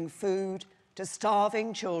used to bring food to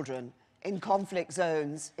starving children in conflict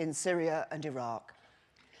zones in Syria and Iraq.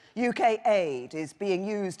 UK aid is being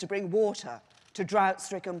used to bring water to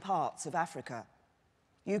drought-stricken parts of Africa.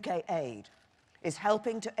 UK aid is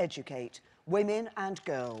helping to educate women and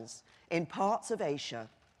girls in parts of Asia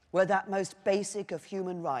where that most basic of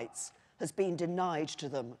human rights has been denied to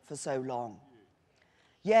them for so long.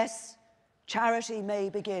 Yes, charity may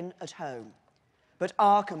begin at home, but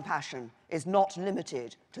our compassion is not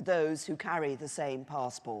limited to those who carry the same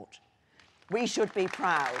passport. We should be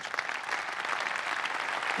proud.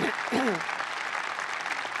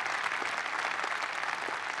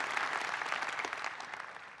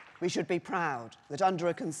 We should be proud that under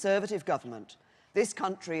a Conservative government, this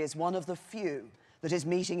country is one of the few that is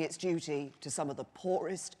meeting its duty to some of the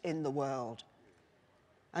poorest in the world.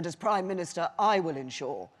 And as Prime Minister, I will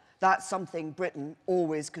ensure that's something Britain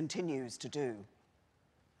always continues to do.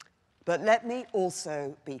 But let me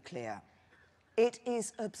also be clear. It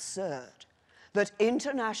is absurd that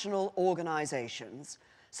international organisations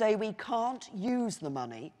say we can't use the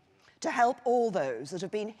money to help all those that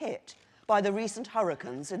have been hit by the recent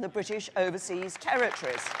hurricanes in the British overseas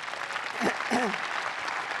territories.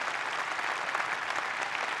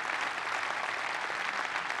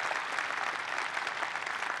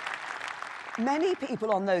 Many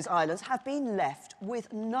people on those islands have been left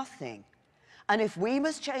with nothing. And if we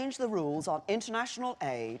must change the rules on international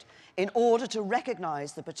aid in order to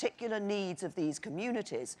recognise the particular needs of these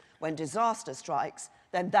communities when disaster strikes,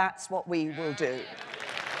 then that's what we will do.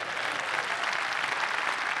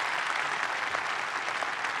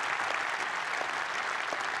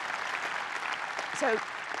 So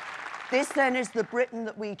this then is the Britain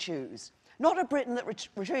that we choose. Not a Britain that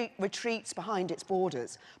retreats behind its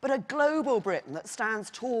borders, but a global Britain that stands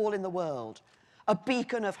tall in the world, a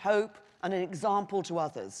beacon of hope and an example to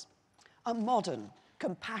others. A modern,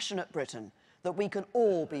 compassionate Britain that we can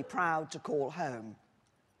all be proud to call home.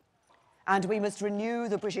 And we must renew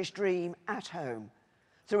the British dream at home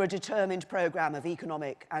through a determined programme of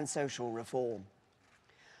economic and social reform.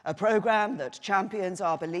 A programme that champions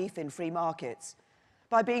our belief in free markets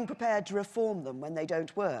by being prepared to reform them when they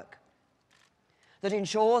don't work. That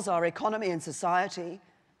ensures our economy and society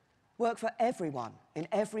work for everyone in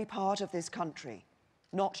every part of this country,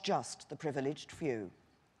 not just the privileged few.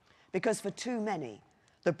 Because for too many,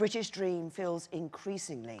 the British dream feels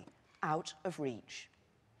increasingly out of reach.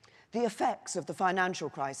 The effects of the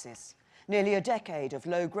financial crisis, nearly a decade of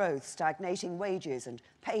low growth, stagnating wages and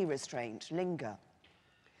pay restraint linger.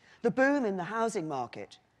 The boom in the housing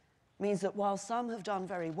market means that while some have done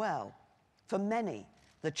very well, for many,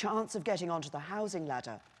 the chance of getting onto the housing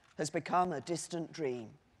ladder has become a distant dream.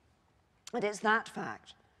 And it's that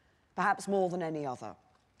fact, perhaps more than any other,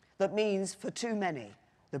 that means for too many,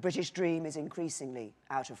 the British dream is increasingly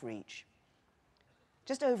out of reach.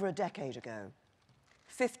 Just over a decade ago,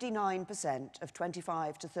 59% of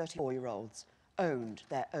 25 to 34-year-olds owned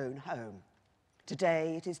their own home.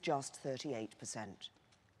 Today, it is just 38%.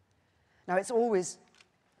 Now, it's always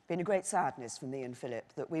been a great sadness for me and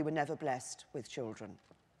Philip that we were never blessed with children.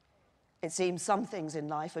 It seems some things in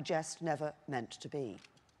life are just never meant to be.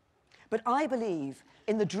 But I believe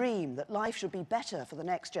in the dream that life should be better for the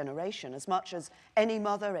next generation as much as any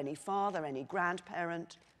mother, any father, any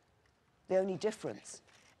grandparent. The only difference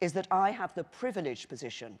is that I have the privileged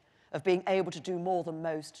position of being able to do more than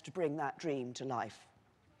most to bring that dream to life.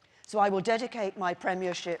 So I will dedicate my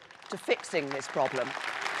premiership to fixing this problem.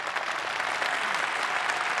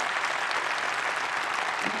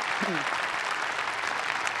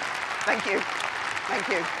 Thank you. Thank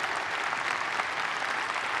you.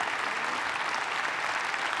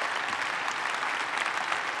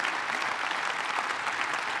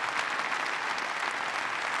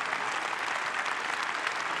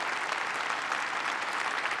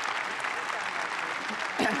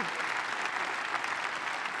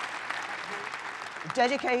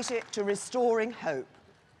 Dedicate it to restoring hope,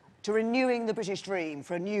 to renewing the British dream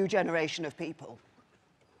for a new generation of people.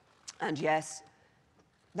 And yes,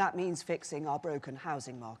 that means fixing our broken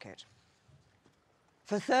housing market.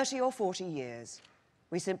 For 30 or 40 years,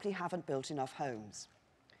 we simply haven't built enough homes.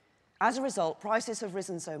 As a result, prices have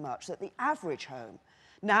risen so much that the average home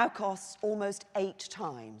now costs almost 8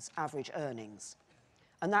 times average earnings.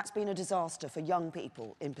 And that's been a disaster for young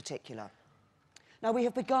people in particular. Now, we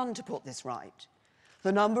have begun to put this right.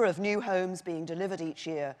 The number of new homes being delivered each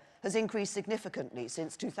year has increased significantly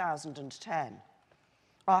since 2010.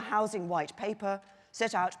 Our housing white paper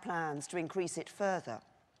set out plans to increase it further.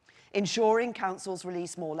 ensuring councils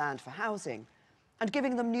release more land for housing, and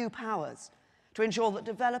giving them new powers to ensure that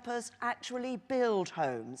developers actually build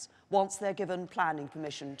homes once they're given planning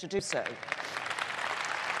permission to do so.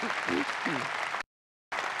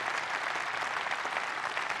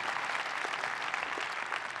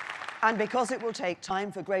 And because it will take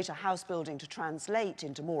time for greater house building to translate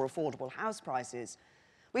into more affordable house prices,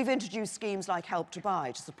 we've introduced schemes like Help to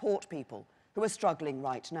Buy to support people who are struggling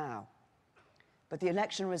right now. But the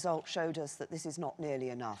election result showed us that this is not nearly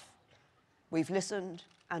enough. We've listened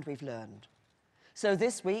and we've learned. So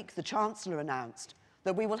this week, the Chancellor announced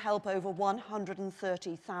that we will help over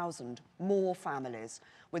 130,000 more families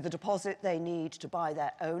with the deposit they need to buy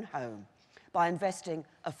their own home by investing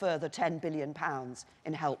a further £10 billion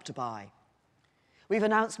in Help to Buy. We've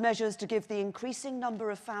announced measures to give the increasing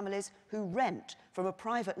number of families who rent from a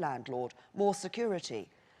private landlord more security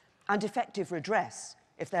and effective redress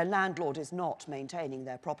if their landlord is not maintaining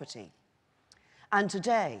their property. And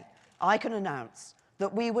today, I can announce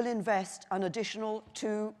that we will invest an additional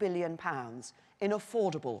 £2 billion in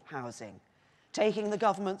affordable housing, taking the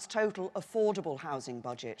government's total affordable housing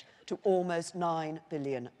budget to almost £9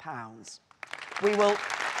 billion. We will...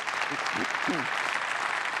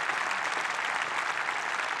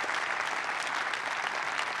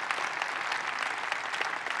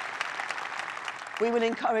 We will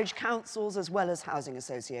encourage councils as well as housing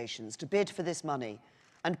associations to bid for this money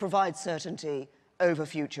and provide certainty over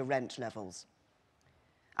future rent levels.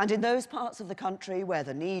 And in those parts of the country where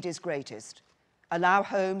the need is greatest, allow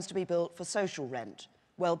homes to be built for social rent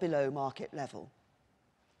well below market level,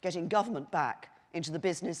 getting government back into the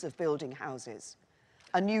business of building houses,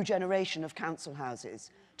 a new generation of council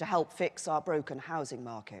houses to help fix our broken housing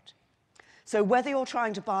market. So whether you're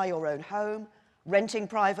trying to buy your own home, renting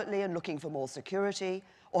privately and looking for more security,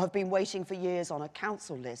 or have been waiting for years on a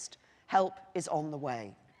council list, help is on the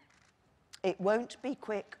way. It won't be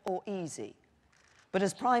quick or easy, but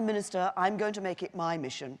as Prime Minister, I'm going to make it my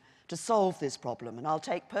mission to solve this problem, and I'll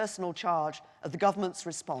take personal charge of the government's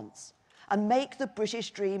response and make the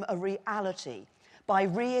British dream a reality by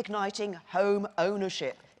reigniting home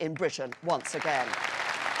ownership in Britain once again.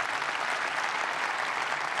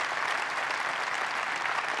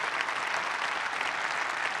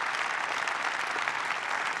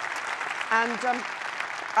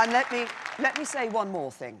 And let me say one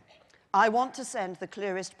more thing. I want to send the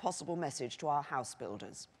clearest possible message to our house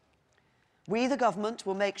builders. We, the government,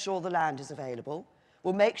 will make sure the land is available.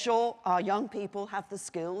 We'll make sure our young people have the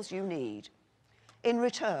skills you need. In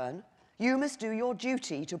return, you must do your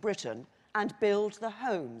duty to Britain and build the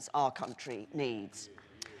homes our country needs.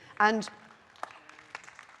 And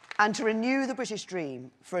to renew the British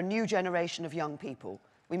dream for a new generation of young people,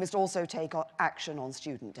 we must also take action on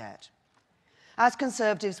student debt. As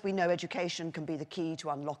Conservatives, we know education can be the key to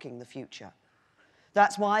unlocking the future.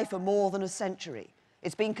 That's why, for more than a century,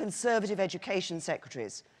 it's been Conservative education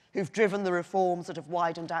secretaries who've driven the reforms that have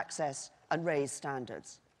widened access and raised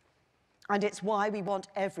standards. And it's why we want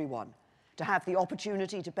everyone to have the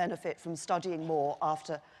opportunity to benefit from studying more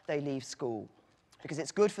after they leave school, because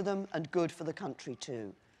it's good for them and good for the country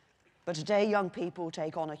too. But today, young people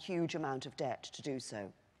take on a huge amount of debt to do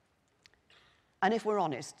so. And if we're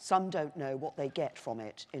honest, some don't know what they get from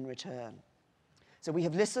it in return. So we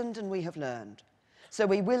have listened and we have learned. So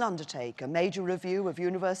we will undertake a major review of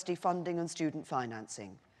university funding and student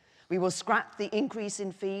financing. We will scrap the increase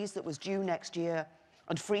in fees that was due next year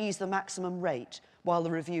and freeze the maximum rate while the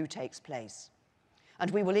review takes place. And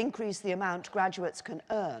we will increase the amount graduates can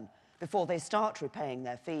earn before they start repaying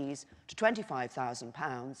their fees to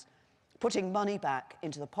 £25,000, putting money back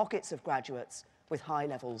into the pockets of graduates with high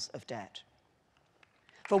levels of debt.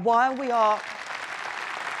 For while we are...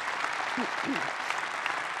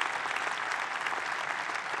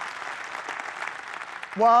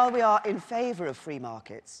 While we are in favour of free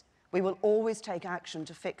markets, we will always take action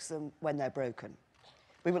to fix them when they're broken.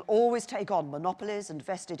 We will always take on monopolies and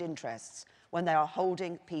vested interests when they are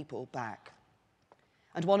holding people back.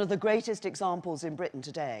 And one of the greatest examples in Britain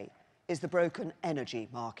today is the broken energy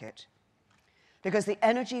market. Because the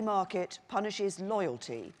energy market punishes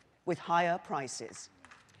loyalty with higher prices.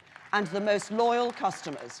 And the most loyal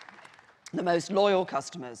customers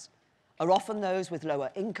are often those with lower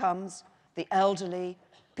incomes, the elderly,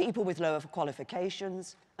 people with lower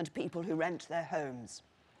qualifications, and people who rent their homes.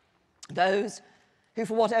 Those who,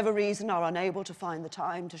 for whatever reason, are unable to find the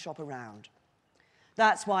time to shop around.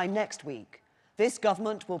 That's why next week, this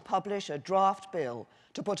government will publish a draft bill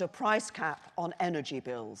to put a price cap on energy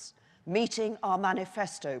bills, meeting our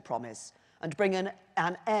manifesto promise and bring an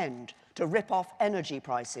end to rip-off energy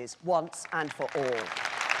prices once and for all.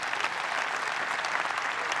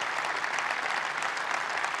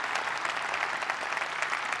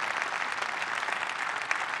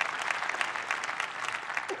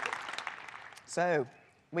 So,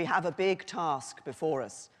 we have a big task before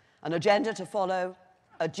us, an agenda to follow,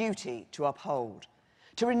 a duty to uphold,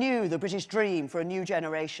 to renew the British dream for a new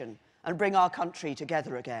generation and bring our country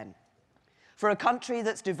together again. For a country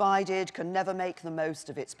that's divided can never make the most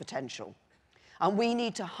of its potential. And we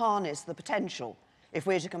need to harness the potential if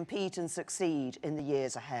we're to compete and succeed in the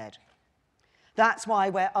years ahead. That's why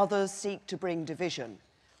where others seek to bring division,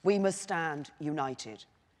 we must stand united,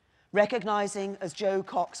 recognising, as Joe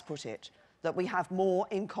Cox put it, that we have more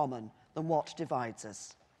in common than what divides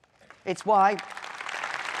us. It's why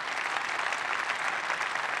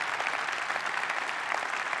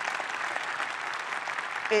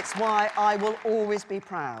I will always be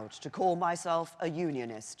proud to call myself a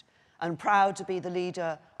unionist and proud to be the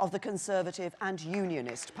leader of the Conservative and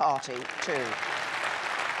Unionist Party too.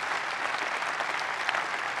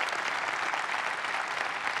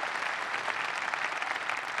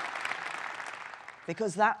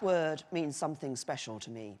 Because that word means something special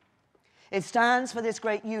to me. It stands for this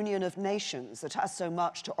great union of nations that has so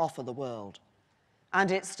much to offer the world. And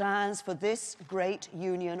it stands for this great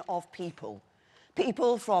union of people,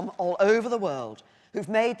 people from all over the world who've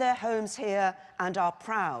made their homes here and are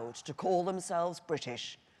proud to call themselves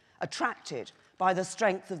British, attracted by the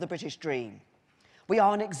strength of the British dream. We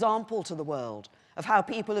are an example to the world of how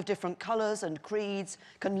people of different colours and creeds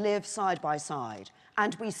can live side by side,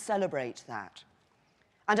 and we celebrate that.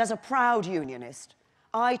 And as a proud unionist,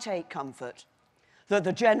 I take comfort that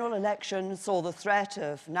the general election saw the threat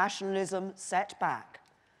of nationalism set back,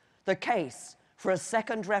 the case for a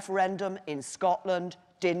second referendum in Scotland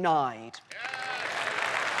denied.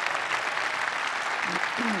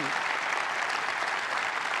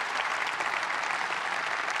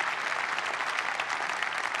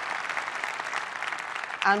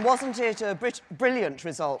 And wasn't it a brilliant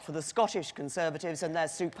result for the Scottish Conservatives and their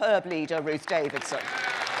superb leader, Ruth Davidson?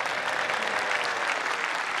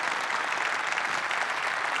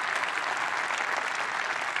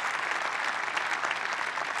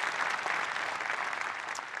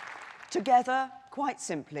 Together, quite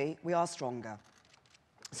simply, we are stronger.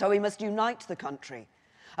 So we must unite the country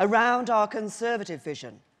around our Conservative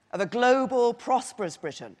vision of a global, prosperous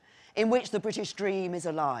Britain in which the British dream is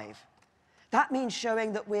alive. That means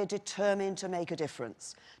showing that we're determined to make a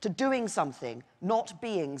difference, to doing something, not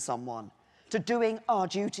being someone, to doing our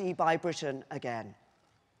duty by Britain again.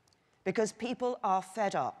 Because people are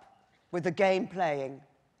fed up with the game playing,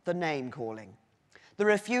 the name calling, the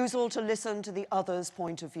refusal to listen to the other's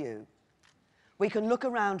point of view. We can look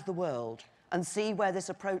around the world and see where this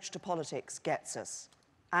approach to politics gets us.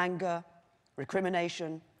 Anger,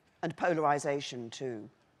 recrimination, and polarisation too.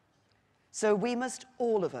 So we must,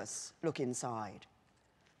 all of us, look inside.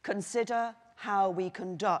 Consider how we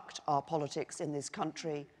conduct our politics in this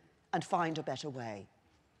country and find a better way.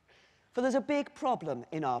 For there's a big problem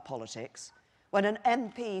in our politics when an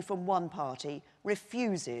MP from one party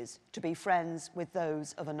refuses to be friends with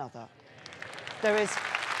those of another. There is...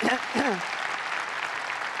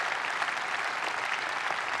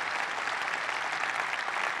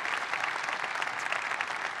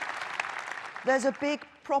 There's a big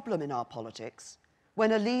problem in our politics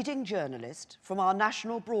when a leading journalist from our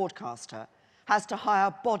national broadcaster has to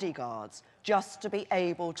hire bodyguards just to be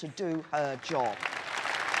able to do her job.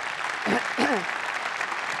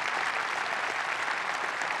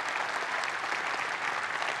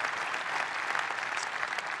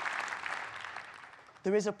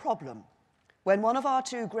 There is a problem when one of our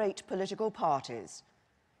two great political parties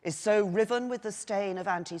is so riven with the stain of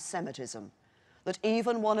anti-Semitism that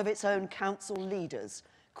even one of its own council leaders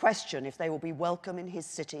question if they will be welcome in his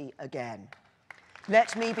city again.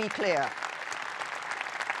 Let me be clear.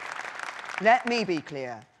 Let me be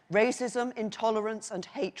clear. Racism, intolerance and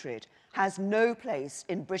hatred has no place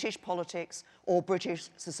in British politics or British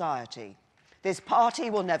society. This party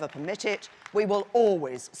will never permit it. We will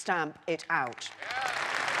always stamp it out.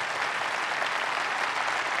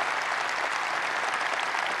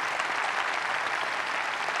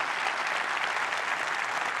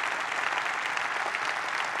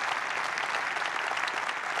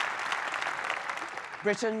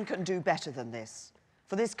 Britain can do better than this,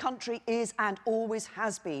 for this country is and always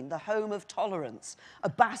has been the home of tolerance, a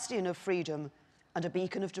bastion of freedom and a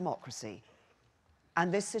beacon of democracy.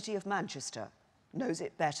 And this city of Manchester knows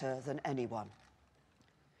it better than anyone.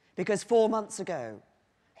 Because 4 months ago,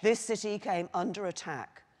 this city came under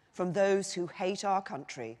attack from those who hate our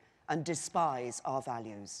country and despise our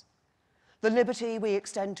values. The liberty we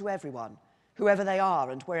extend to everyone, whoever they are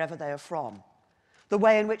and wherever they are from. The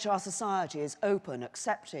way in which our society is open,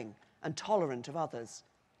 accepting, and tolerant of others.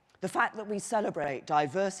 The fact that we celebrate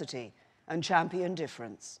diversity and champion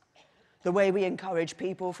difference. the way we encourage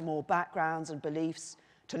people from all backgrounds and beliefs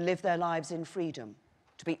to live their lives in freedom,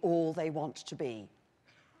 to be all they want to be.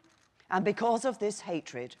 And because of this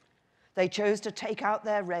hatred, they chose to take out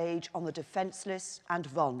their rage on the defenseless and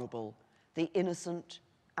vulnerable, the innocent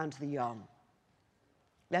and the young.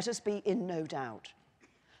 Let us be in no doubt.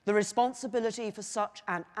 The responsibility for such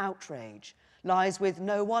an outrage lies with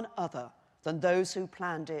no one other than those who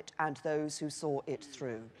planned it and those who saw it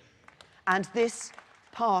through. And this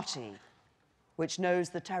party, which knows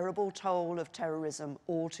the terrible toll of terrorism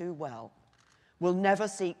all too well, will never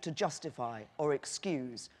seek to justify or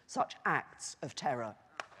excuse such acts of terror.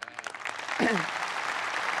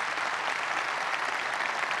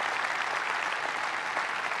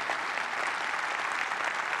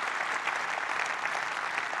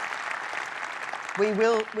 We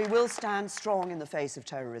will stand strong in the face of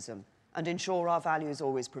terrorism and ensure our values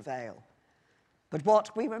always prevail. But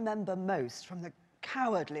what we remember most from the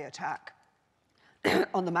cowardly attack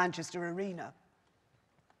on the Manchester Arena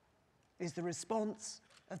is the response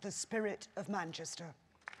of the spirit of Manchester.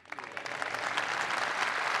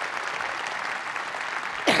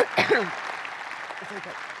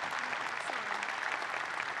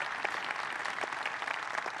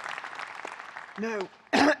 No.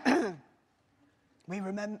 We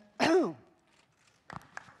remember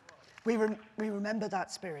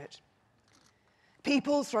that spirit.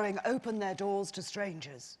 People throwing open their doors to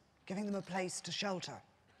strangers, giving them a place to shelter.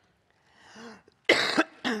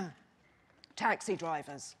 Taxi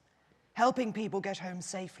drivers, helping people get home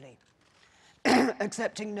safely,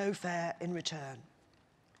 accepting no fare in return.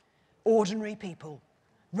 Ordinary people,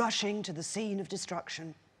 rushing to the scene of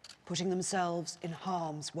destruction, putting themselves in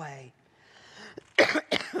harm's way.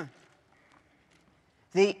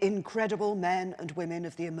 The incredible men and women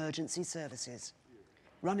of the emergency services,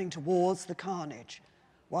 running towards the carnage,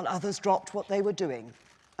 while others dropped what they were doing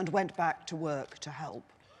and went back to work to help.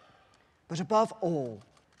 But above all,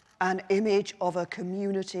 an image of a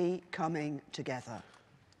community coming together.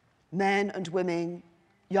 Men and women,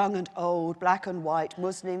 young and old, black and white,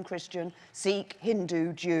 Muslim, Christian, Sikh,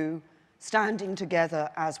 Hindu, Jew, standing together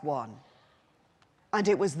as one. And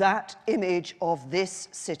it was that image of this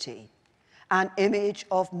city, an image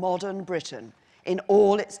of modern Britain in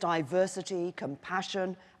all its diversity,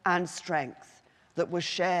 compassion, and strength that was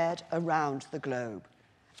shared around the globe.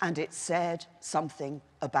 And it said something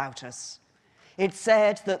about us. It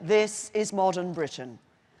said that this is modern Britain,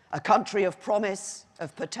 a country of promise,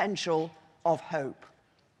 of potential, of hope.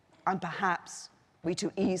 And perhaps we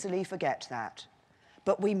too easily forget that.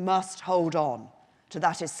 But we must hold on to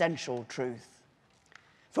that essential truth.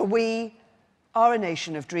 For we are a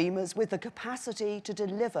nation of dreamers with the capacity to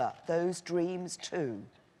deliver those dreams too.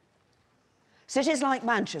 Cities like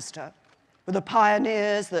Manchester were the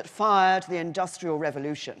pioneers that fired the Industrial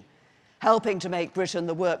Revolution, helping to make Britain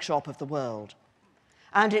the workshop of the world.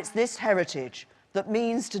 And it's this heritage that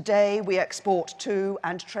means today we export to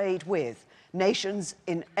and trade with nations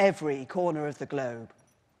in every corner of the globe.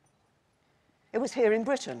 It was here in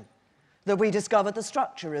Britain that we discovered the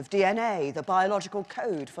structure of DNA, the biological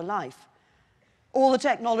code for life. All the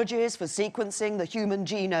technologies for sequencing the human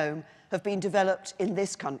genome have been developed in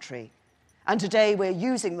this country, and today we're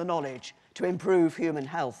using the knowledge to improve human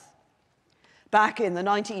health. Back in the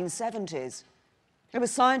 1970s, it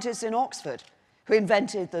was scientists in Oxford who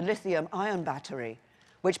invented the lithium-ion battery,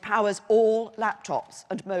 which powers all laptops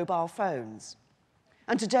and mobile phones.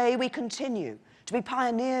 And today we continue to be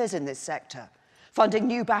pioneers in this sector, funding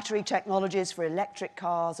new battery technologies for electric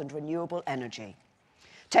cars and renewable energy.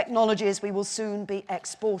 Technologies we will soon be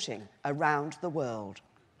exporting around the world.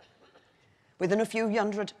 Within a few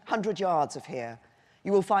hundred yards of here,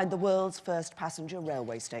 you will find the world's first passenger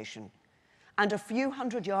railway station. And a few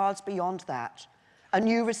hundred yards beyond that, a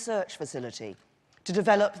new research facility to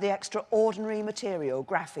develop the extraordinary material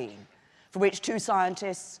graphene, for which two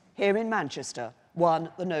scientists here in Manchester won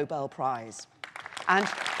the Nobel Prize. And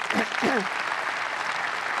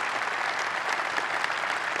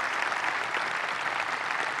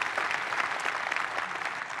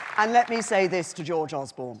And let me say this to George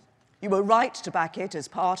Osborne. You were right to back it as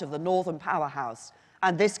part of the Northern Powerhouse,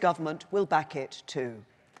 and this government will back it too.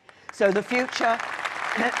 So the future...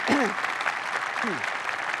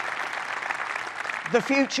 the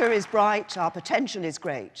future is bright, our potential is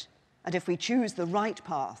great, and if we choose the right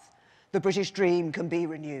path, the British dream can be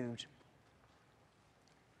renewed.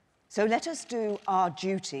 So let us do our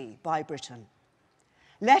duty by Britain.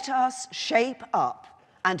 Let us shape up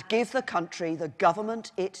and give the country the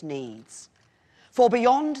government it needs. For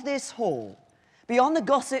beyond this hall, beyond the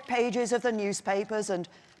gossip pages of the newspapers and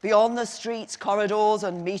beyond the streets, corridors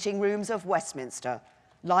and meeting rooms of Westminster,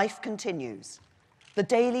 Life continues. The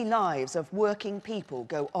daily lives of working people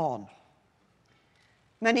go on.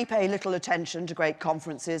 Many pay little attention to great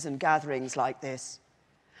conferences and gatherings like this.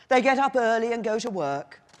 They get up early and go to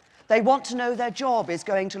work. They want to know their job is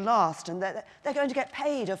going to last and that they're going to get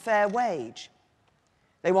paid a fair wage.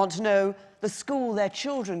 They want to know the school their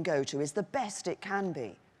children go to is the best it can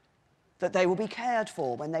be, that they will be cared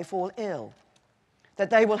for when they fall ill, that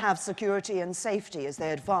they will have security and safety as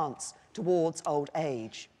they advance towards old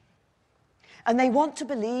age. And they want to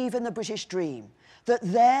believe in the British dream, that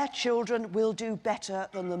their children will do better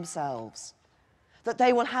than themselves, that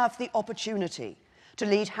they will have the opportunity to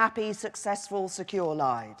lead happy, successful, secure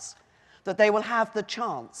lives, that they will have the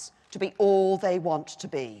chance to be all they want to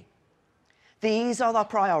be. These are the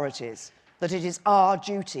priorities that it is our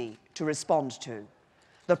duty to respond to,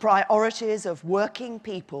 the priorities of working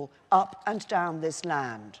people up and down this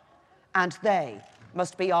land, and they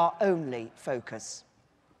must be our only focus.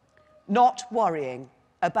 Not worrying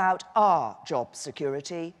about our job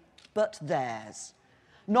security, but theirs.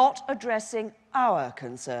 Not addressing our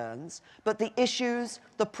concerns, but the issues,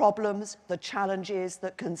 the problems, the challenges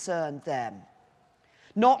that concern them.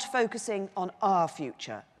 Not focusing on our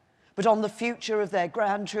future, but on the future of their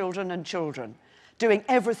grandchildren and children, doing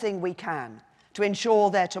everything we can to ensure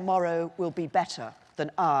their tomorrow will be better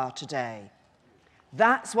than our today.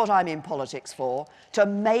 That's what I'm in politics for, to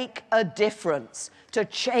make a difference, to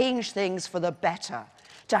change things for the better,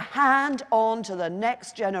 to hand on to the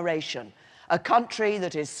next generation a country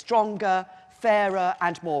that is stronger, fairer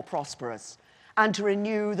and more prosperous, and to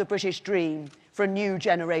renew the British dream for a new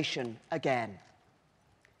generation again.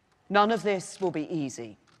 None of this will be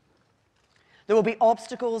easy. There will be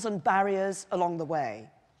obstacles and barriers along the way,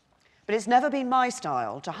 but it's never been my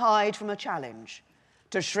style to hide from a challenge,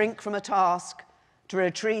 to shrink from a task, to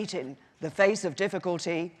retreat in the face of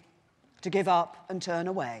difficulty, to give up and turn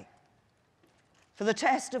away. For the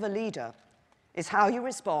test of a leader is how you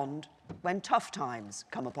respond when tough times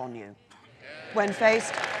come upon you. When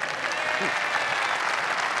faced...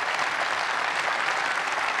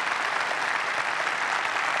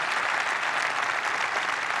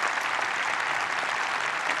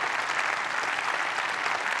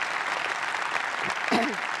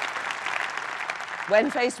 When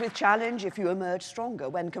faced with challenge, if you emerge stronger.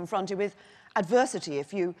 When confronted with adversity,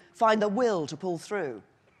 if you find the will to pull through.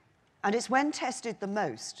 And it's when tested the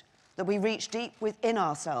most that we reach deep within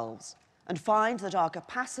ourselves and find that our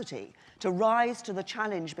capacity to rise to the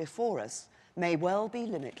challenge before us may well be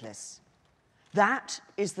limitless. That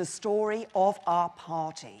is the story of our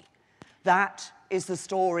party. That is the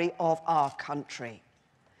story of our country.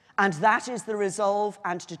 And that is the resolve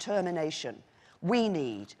and determination we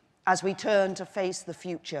need as we turn to face the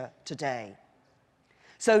future today.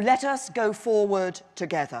 So let us go forward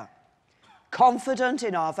together, confident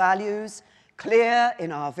in our values, clear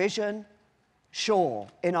in our vision, sure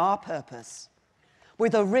in our purpose,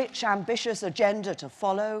 with a rich, ambitious agenda to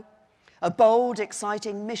follow, a bold,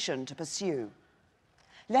 exciting mission to pursue.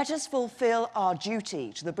 Let us fulfill our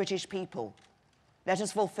duty to the British people. Let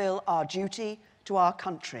us fulfill our duty to our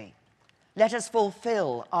country. Let us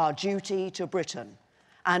fulfill our duty to Britain.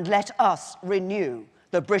 And let us renew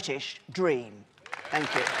the British dream. Thank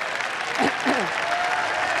you.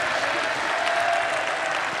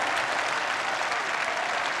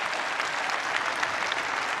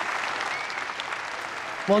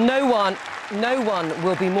 Well, no one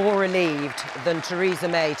will be more relieved than Theresa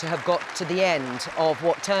May to have got to the end of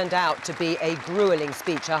what turned out to be a gruelling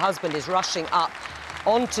speech. Her husband is rushing up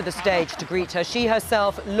onto the stage to greet her. She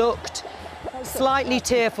herself looked slightly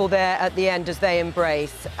tearful there at the end as they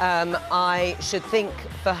embrace. I should think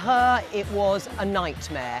for her it was a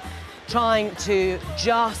nightmare, trying to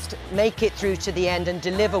just make it through to the end and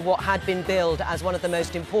deliver what had been billed as one of the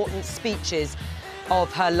most important speeches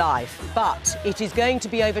of her life. But it is going to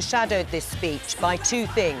be overshadowed, this speech, by two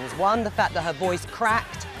things. One, the fact that her voice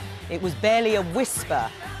cracked. It was barely a whisper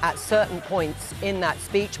at certain points in that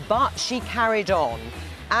speech, but she carried on.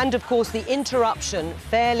 And, of course, the interruption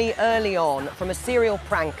fairly early on from a serial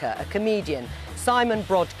pranker, a comedian, Simon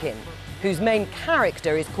Brodkin, whose main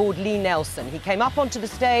character is called Lee Nelson. He came up onto the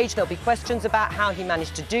stage. There'll be questions about how he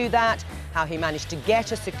managed to do that, how he managed to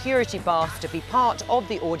get a security pass to be part of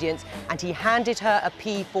the audience, and he handed her a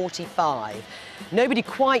P45. Nobody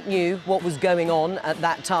quite knew what was going on at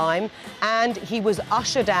that time, and he was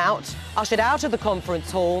ushered out of the conference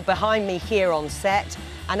hall behind me here on set,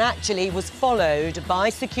 and actually was followed by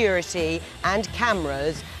security and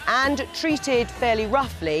cameras and treated fairly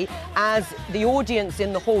roughly as the audience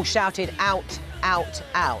in the hall shouted, "Out, out,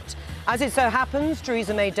 out." As it so happens,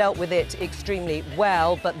 Theresa May dealt with it extremely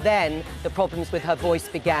well, but then the problems with her voice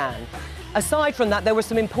began. Aside from that, there were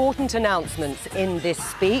some important announcements in this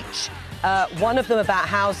speech. One of them about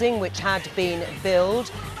housing, which had been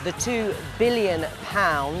billed, the £2 billion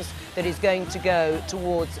that is going to go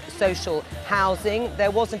towards social housing. There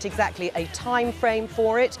wasn't exactly a time frame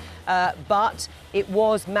for it, but it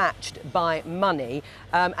was matched by money,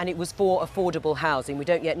 and it was for affordable housing. We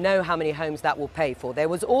don't yet know how many homes that will pay for. There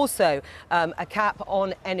was also a cap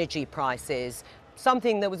on energy prices,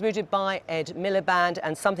 something that was mooted by Ed Miliband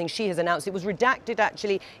and something she has announced. It was redacted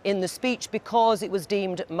actually in the speech because it was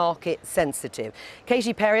deemed market sensitive.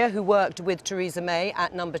 Katie Perrier, who worked with Theresa May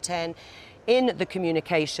at Number 10 in the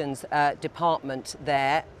communications department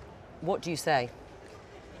there, what do you say?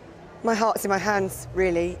 My heart's in my hands,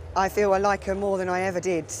 really. I feel I like her more than I ever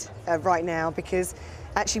did right now, because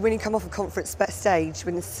actually when you come off a conference stage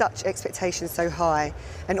when there's such expectations so high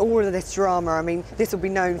and all of this drama, I mean, this will be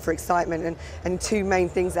known for excitement and two main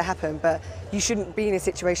things that happen, but you shouldn't be in a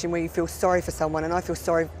situation where you feel sorry for someone, and I feel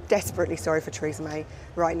sorry, desperately sorry for Theresa May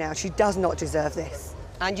right now. She does not deserve this.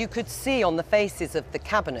 And you could see on the faces of the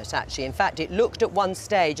cabinet, actually. In fact, it looked at one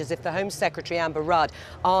stage as if the Home Secretary, Amber Rudd,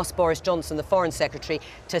 asked Boris Johnson, the Foreign Secretary,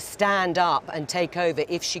 to stand up and take over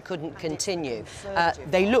if she couldn't continue.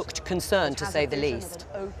 They looked concerned, to say the least.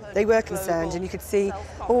 They were concerned, and you could see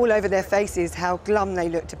all over their faces how glum they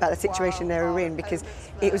looked about the situation they were in, because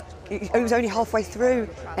it was only halfway through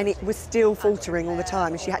and it was still faltering all the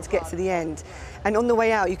time, and she had to get to the end. And on the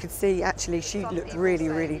way out, you could see, actually, she looked really,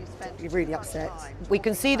 really, really upset. We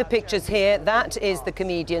can see the pictures here. That is the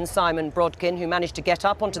comedian Simon Brodkin, who managed to get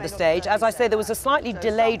up onto the stage. As I say, there was a slightly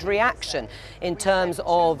delayed reaction in terms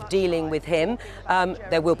of dealing with him.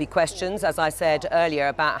 There will be questions, as I said earlier,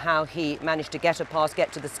 about how he managed to get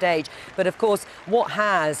to the stage. But of course, what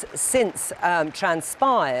has since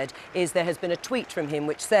transpired is there has been a tweet from him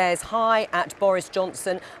which says, "Hi at Boris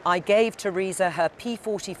Johnson, I gave Theresa her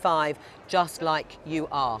P45 just like you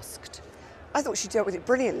asked." I thought she dealt with it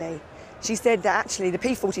brilliantly. She said that actually the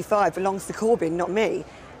P45 belongs to Corbyn, not me.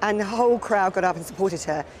 And the whole crowd got up and supported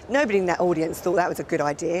her. Nobody in that audience thought that was a good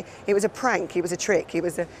idea. It was a prank, it was a trick, it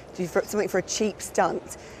was something for a cheap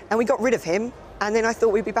stunt. And we got rid of him, and then I thought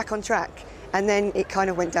we'd be back on track. And then it kind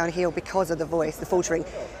of went downhill because of the voice, the faltering.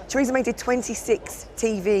 Theresa May did 26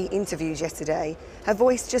 TV interviews yesterday. Her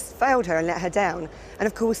voice just failed her and let her down. And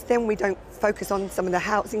of course, then we don't focus on some of the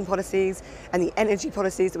housing policies and the energy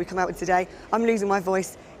policies that we come out with today. I'm losing my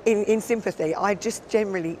voice in sympathy. I just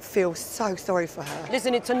generally feel so sorry for her.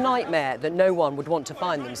 Listen, it's a nightmare that no one would want to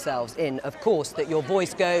find themselves in. Of course, that your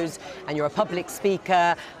voice goes and you're a public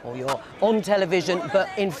speaker or you're on television, but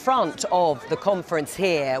in front of the conference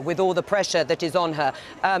here with all the pressure that is on her.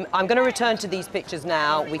 I'm going to return to these pictures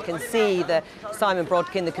now. We can see the Simon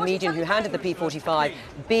Brodkin, the comedian who handed the P45,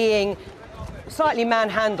 being slightly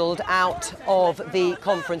manhandled out of the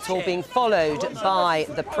conference hall, being followed by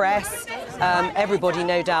the press. Everybody,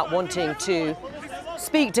 no doubt, wanting to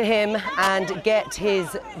speak to him and get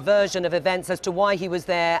his version of events as to why he was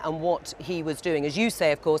there and what he was doing. As you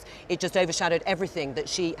say, of course, it just overshadowed everything that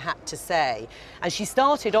she had to say. And she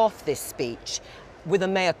started off this speech with a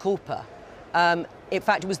mea culpa. In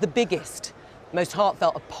fact, it was the biggest, most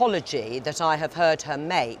heartfelt apology that I have heard her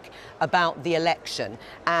make about the election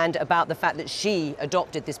and about the fact that she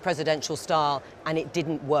adopted this presidential style and it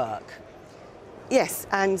didn't work. Yes,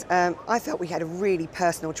 and I felt we had a really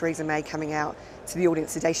personal Theresa May coming out to the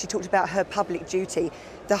audience today. She talked about her public duty.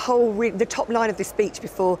 The top line of this speech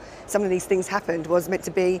before some of these things happened was meant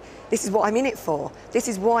to be, this is what I'm in it for. This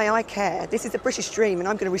is why I care. This is the British dream, and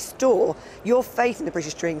I'm going to restore your faith in the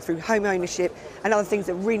British dream through home ownership and other things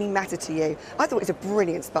that really matter to you. I thought it was a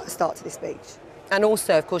brilliant start to this speech. And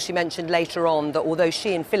also, of course, she mentioned later on that although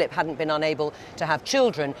she and Philip hadn't been unable to have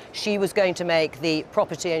children, she was going to make the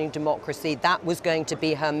property-owning democracy, that was going to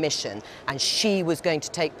be her mission, and she was going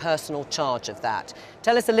to take personal charge of that.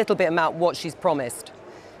 Tell us a little bit about what she's promised.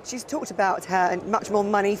 She's talked about much more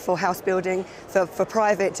money for house building, for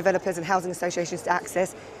private developers and housing associations to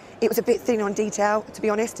access. It was a bit thin on detail, to be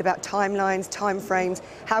honest, about timelines, timeframes,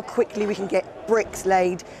 how quickly we can get bricks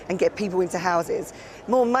laid and get people into houses.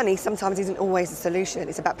 More money sometimes isn't always the solution.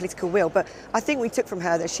 It's about political will. But I think we took from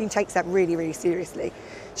her that she takes that really, really seriously.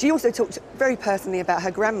 She also talked very personally about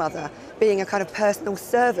her grandmother being a kind of personal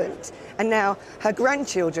servant. And now her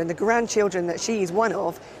grandchildren, the grandchildren that she is one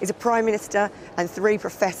of, is a Prime Minister and 3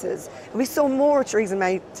 professors. And we saw more of Theresa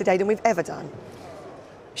May today than we've ever done.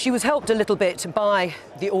 She was helped a little bit by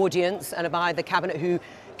the audience and by the cabinet, who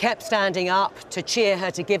kept standing up to cheer her,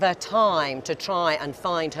 to give her time to try and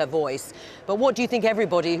find her voice. But what do you think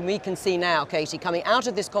everybody who we can see now, Katie, coming out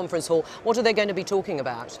of this conference hall, what are they going to be talking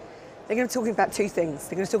about? They're going to be talking about two things.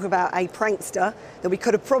 They're going to talk about a prankster that we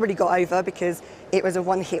could have probably got over because it was a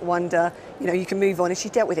one-hit wonder. You know, you can move on, and she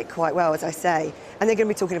dealt with it quite well, as I say. And they're going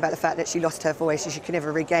to be talking about the fact that she lost her voice and she can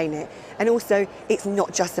never regain it. And also, it's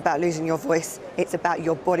not just about losing your voice, it's about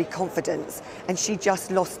your body confidence. And she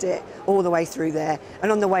just lost it all the way through there.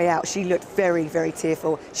 And on the way out, she looked very, very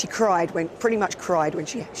tearful. She cried, pretty much cried when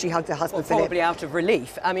she hugged her husband, Philip. Probably out of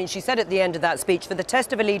relief. I mean, she said at the end of that speech, for the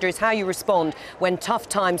test of a leader is how you respond when tough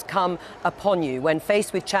times come upon you, when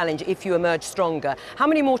faced with challenge, if you emerge stronger. How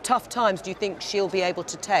many more tough times do you think she'll be able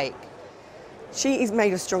to take? She is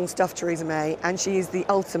made of strong stuff, Theresa May, and she is the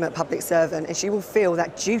ultimate public servant, and she will feel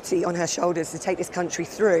that duty on her shoulders to take this country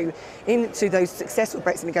through into those successful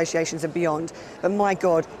Brexit negotiations and beyond. But my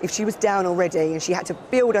God, if she was down already and she had to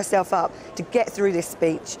build herself up to get through this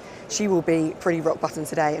speech, she will be pretty rock bottom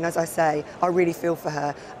today. And as I say, I really feel for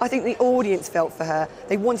her. I think the audience felt for her.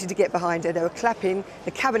 They wanted to get behind her. They were clapping.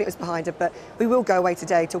 The cabinet was behind her. But we will go away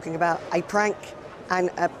today talking about a prank and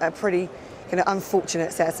a pretty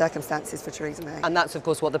unfortunate set of circumstances for Theresa May. And that's, of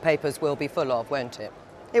course, what the papers will be full of, won't it?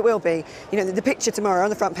 It will be. You know, the picture tomorrow on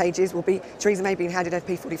the front pages will be Theresa May being handed her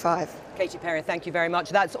P45. Katie Perry, thank you very much.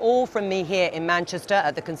 That's all from me here in Manchester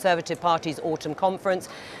at the Conservative Party's Autumn Conference.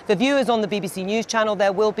 For viewers on the BBC News Channel,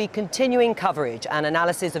 there will be continuing coverage and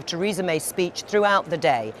analysis of Theresa May's speech throughout the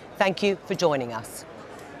day. Thank you for joining us.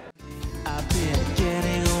 I've been